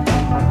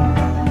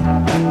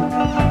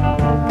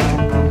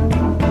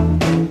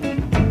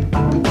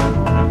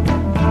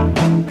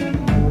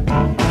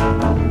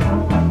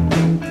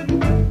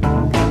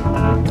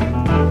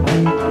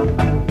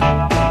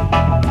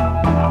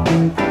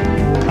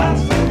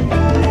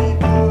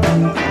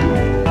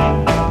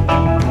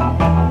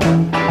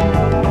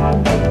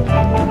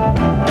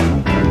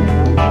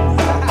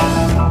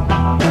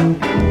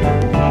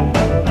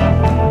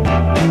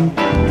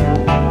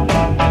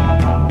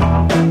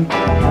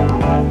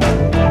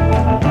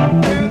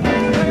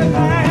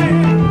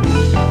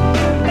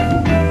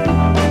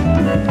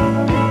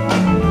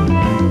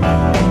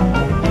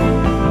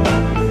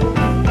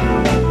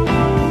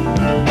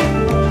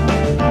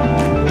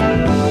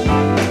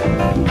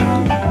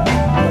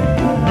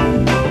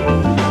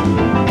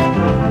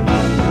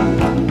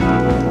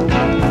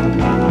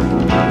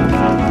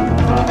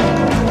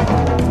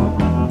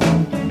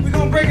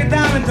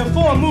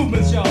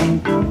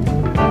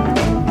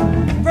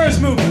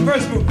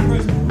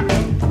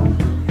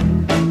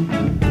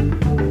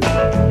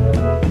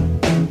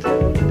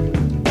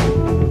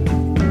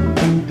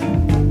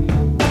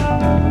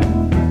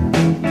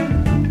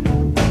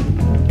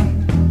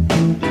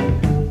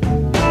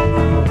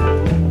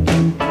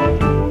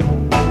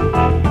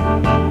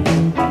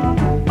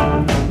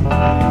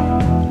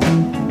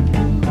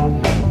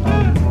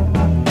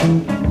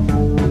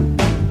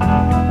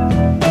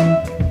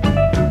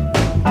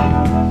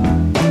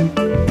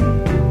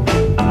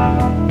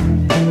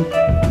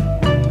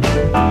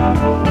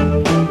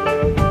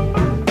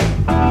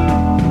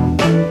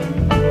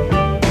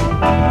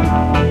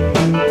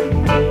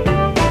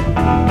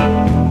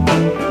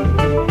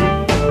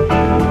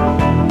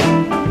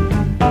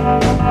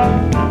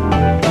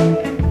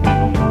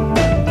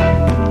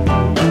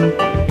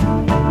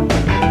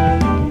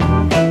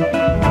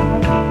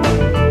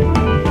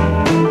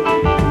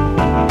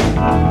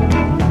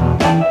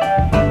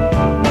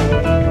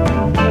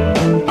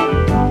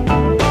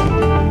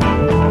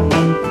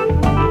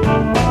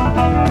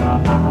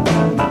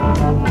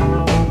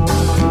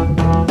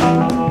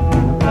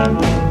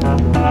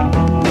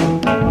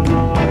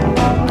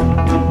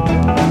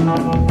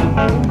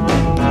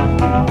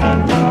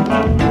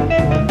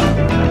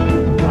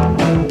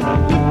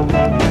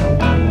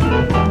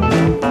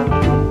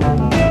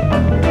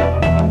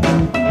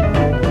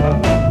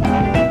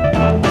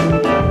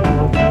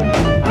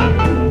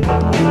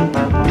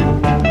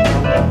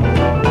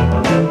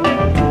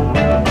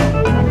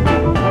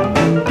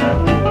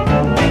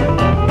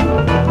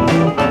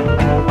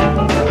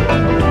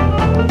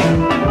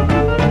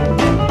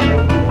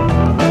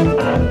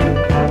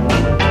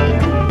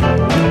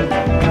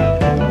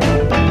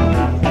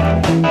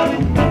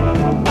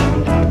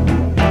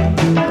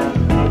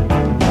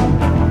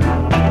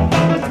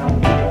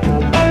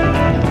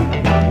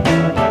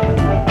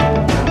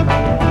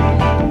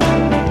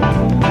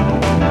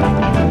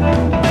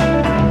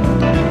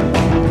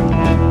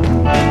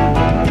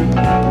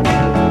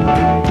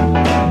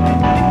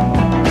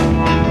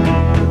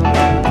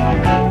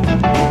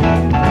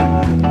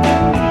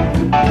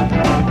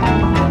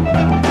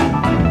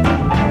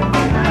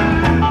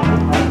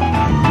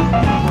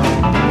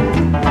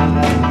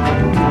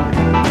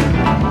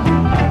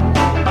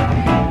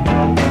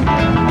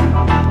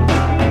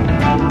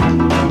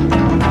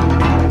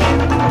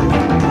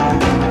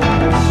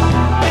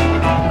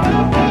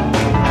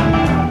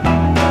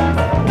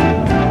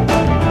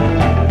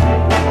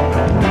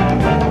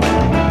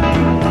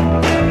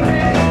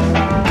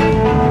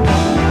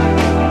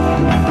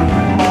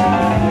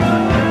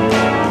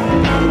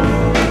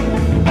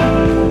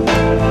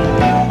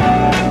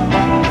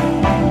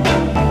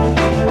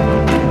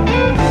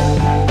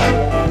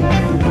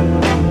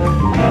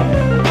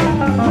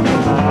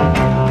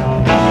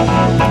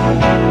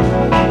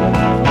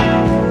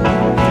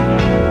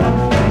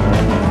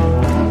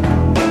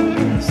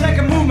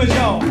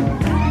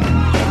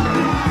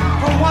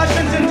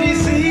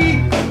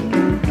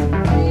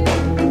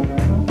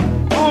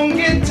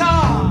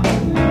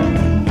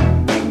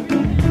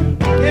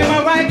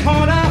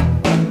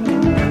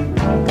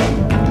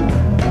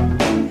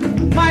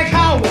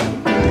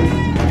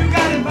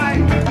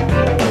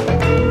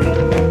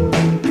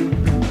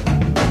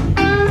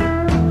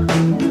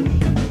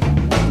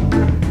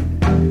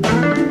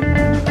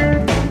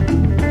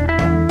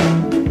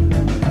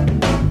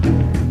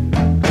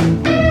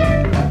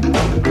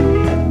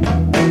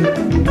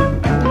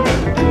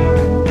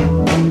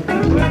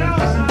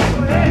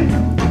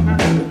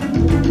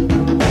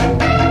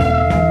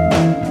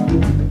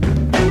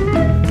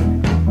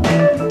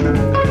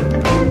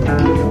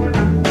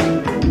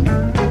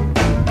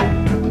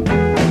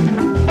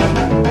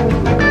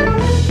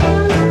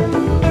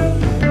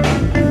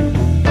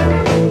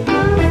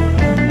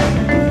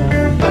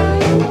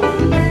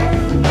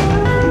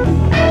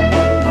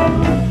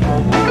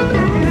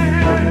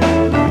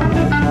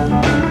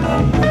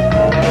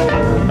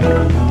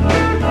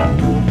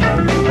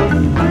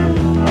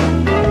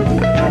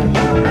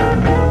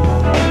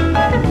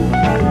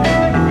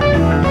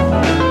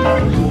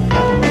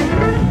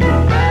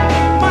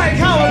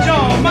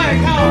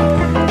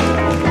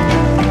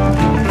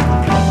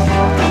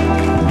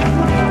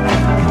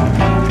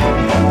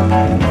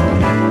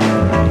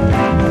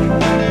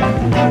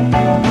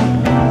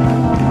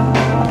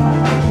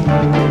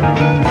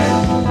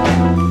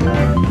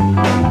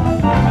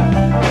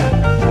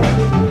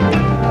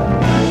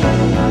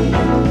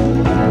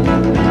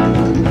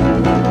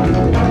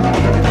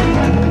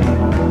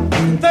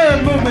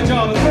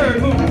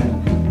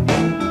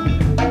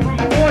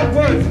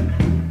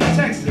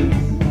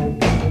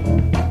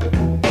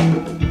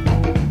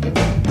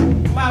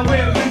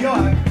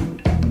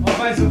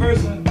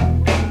 versa.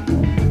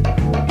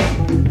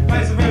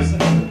 Vice versa.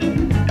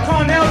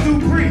 Cornell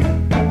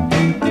Dupree.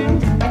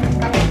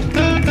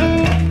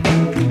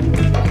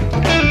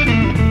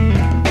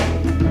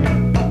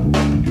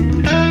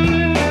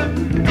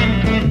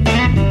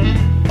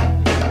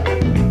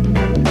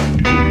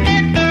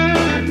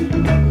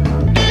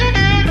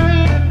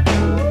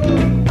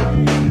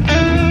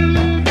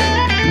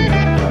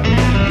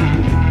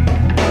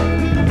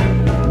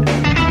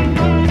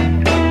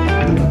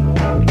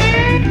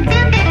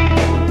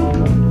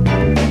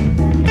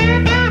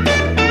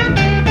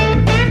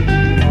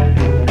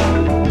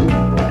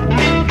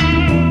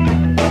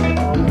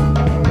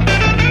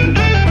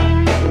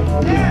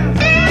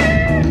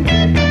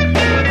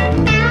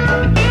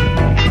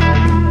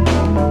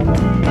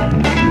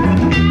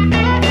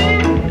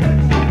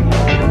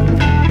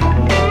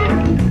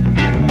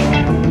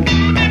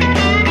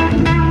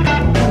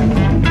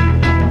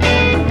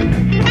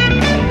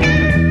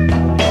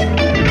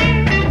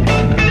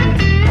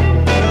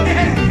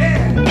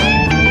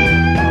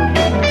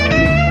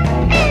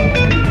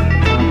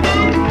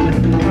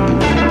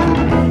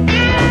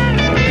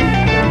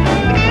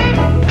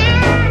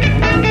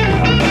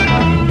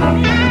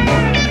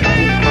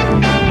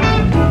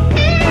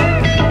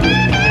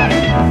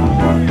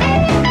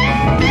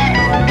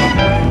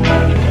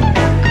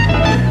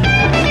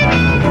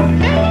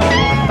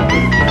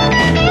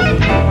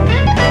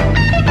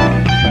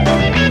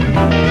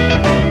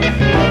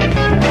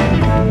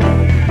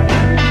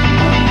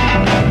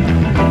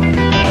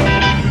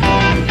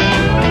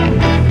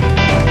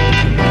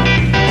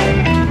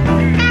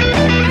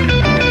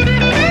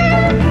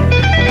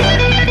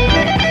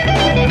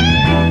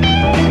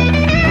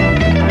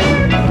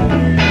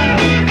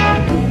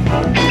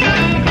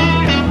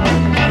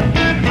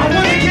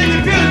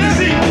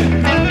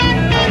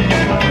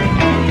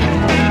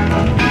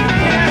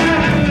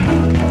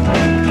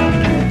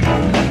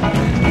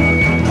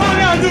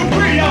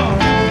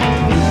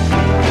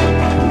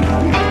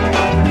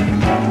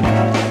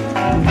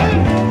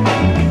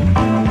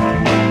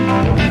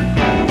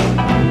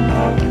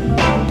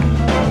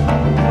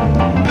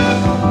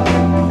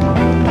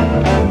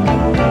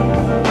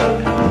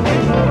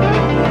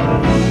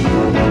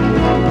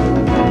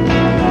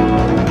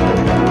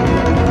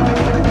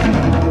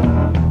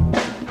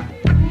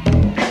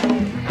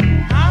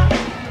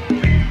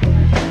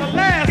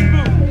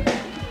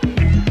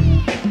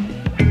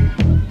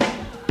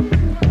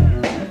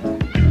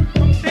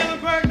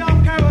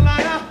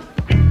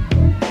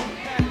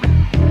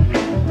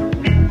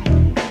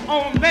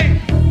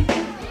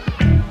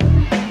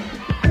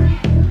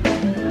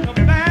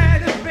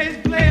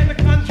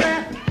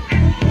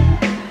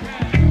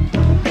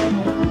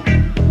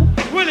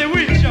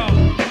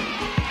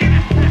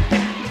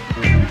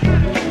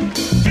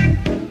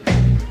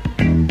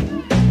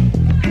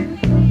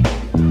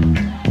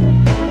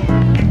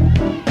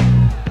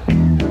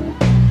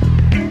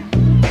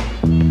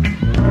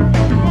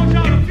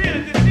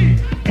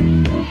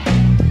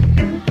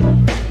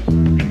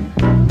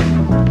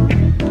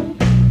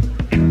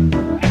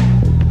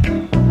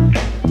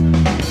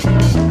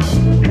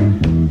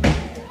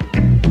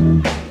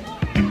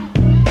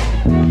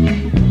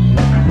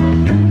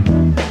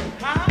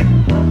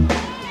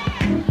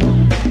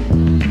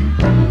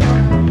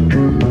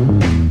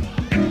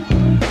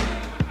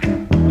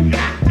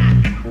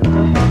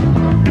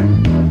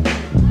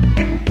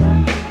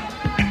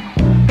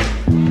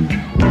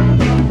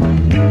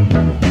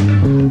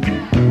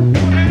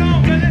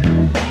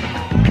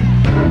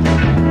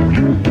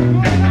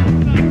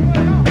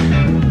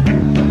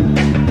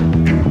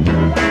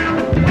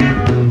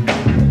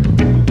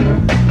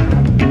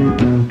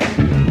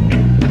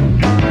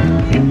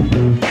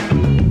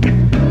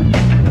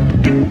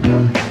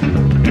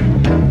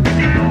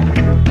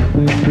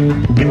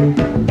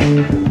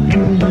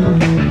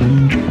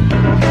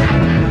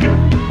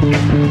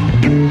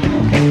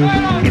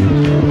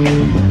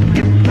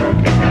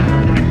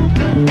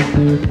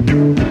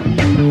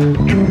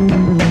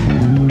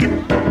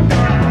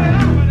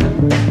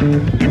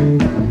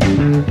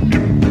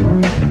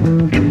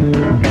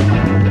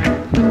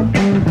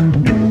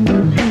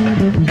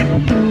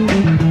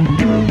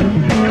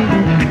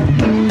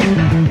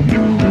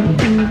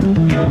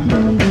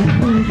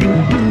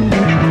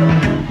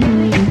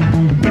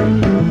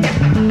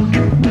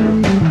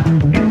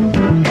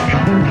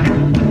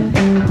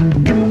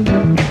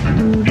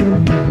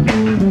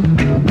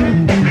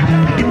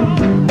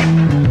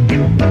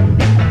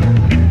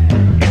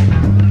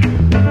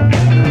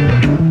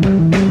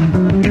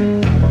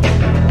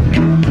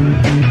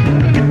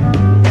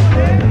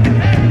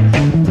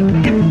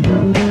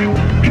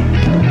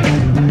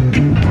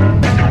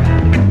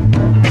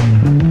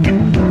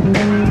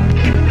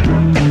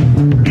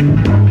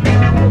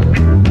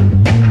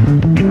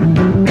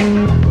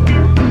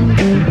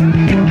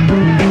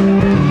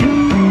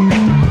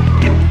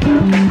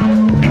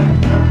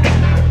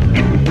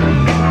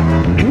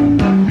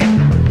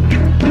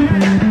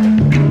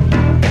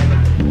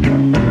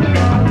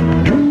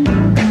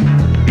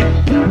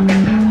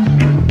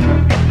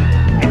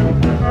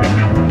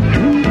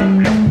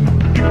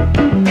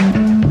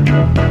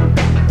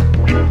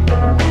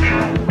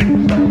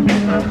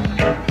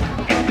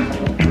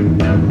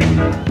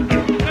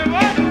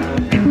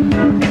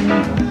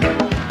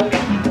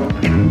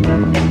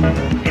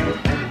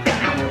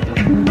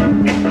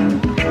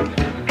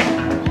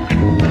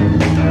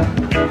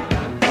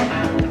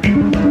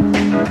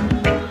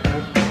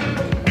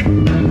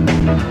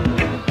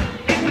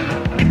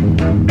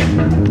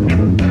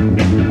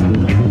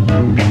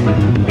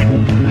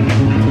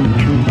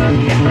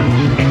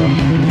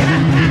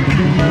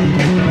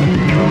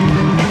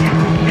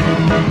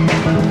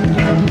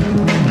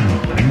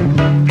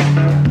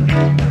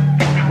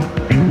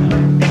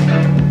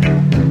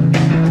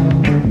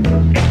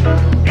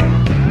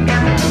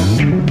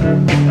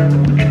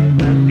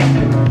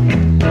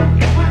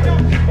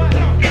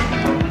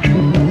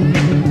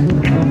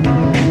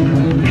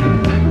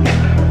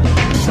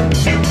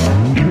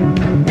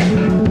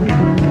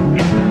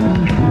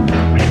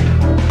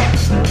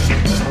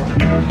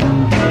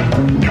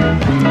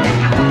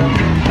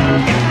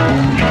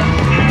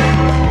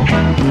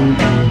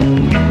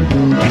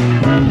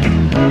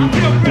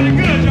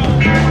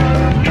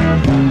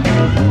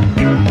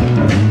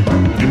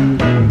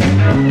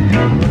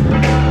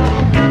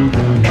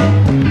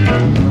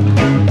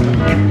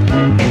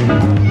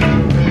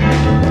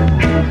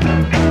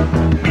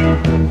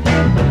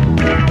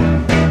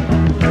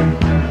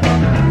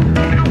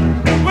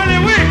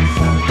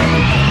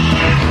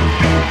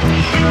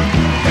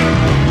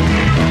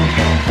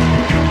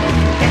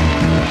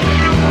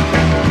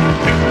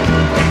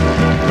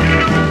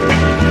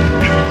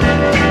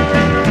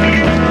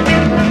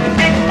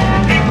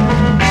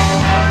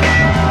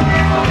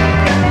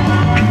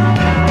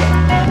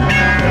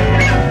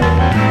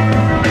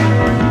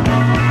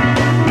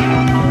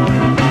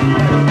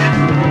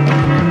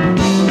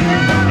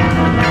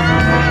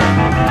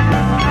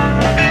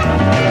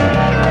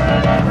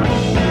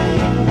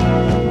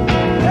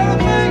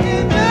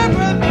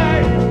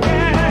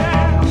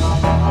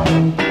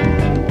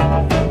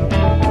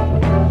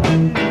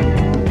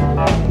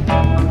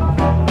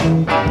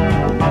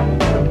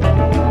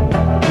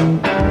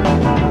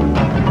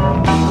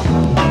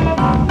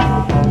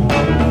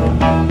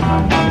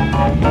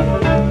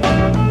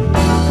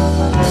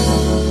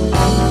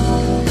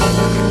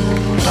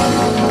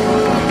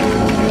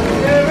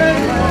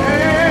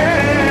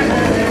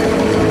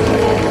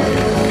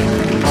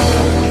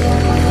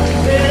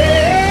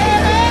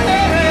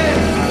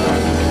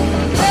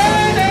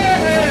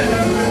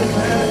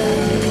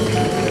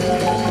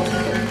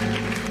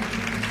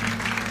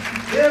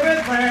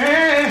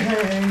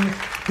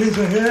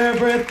 is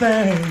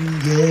everything,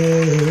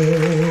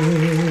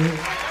 yeah.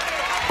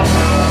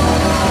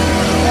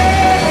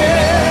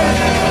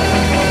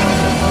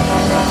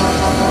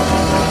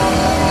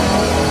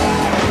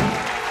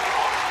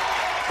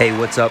 Hey,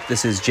 what's up?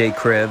 This is Jay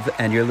Kriv,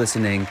 and you're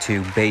listening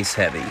to Bass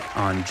Heavy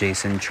on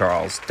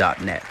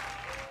JasonCharles.net.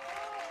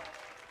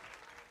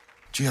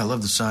 Gee, I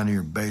love the sound of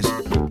your bass.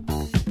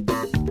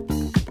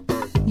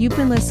 You've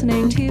been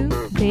listening to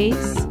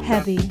Bass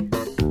Heavy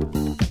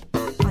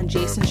on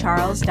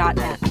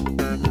JasonCharles.net.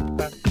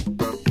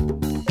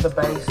 The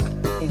bass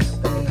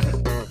is the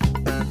music.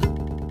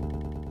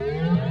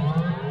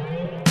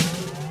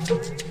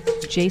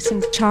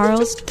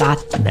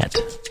 JasonCharles.net.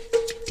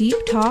 Deep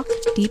talk,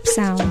 deep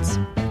sounds.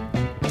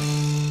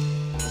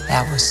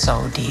 That was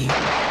so deep.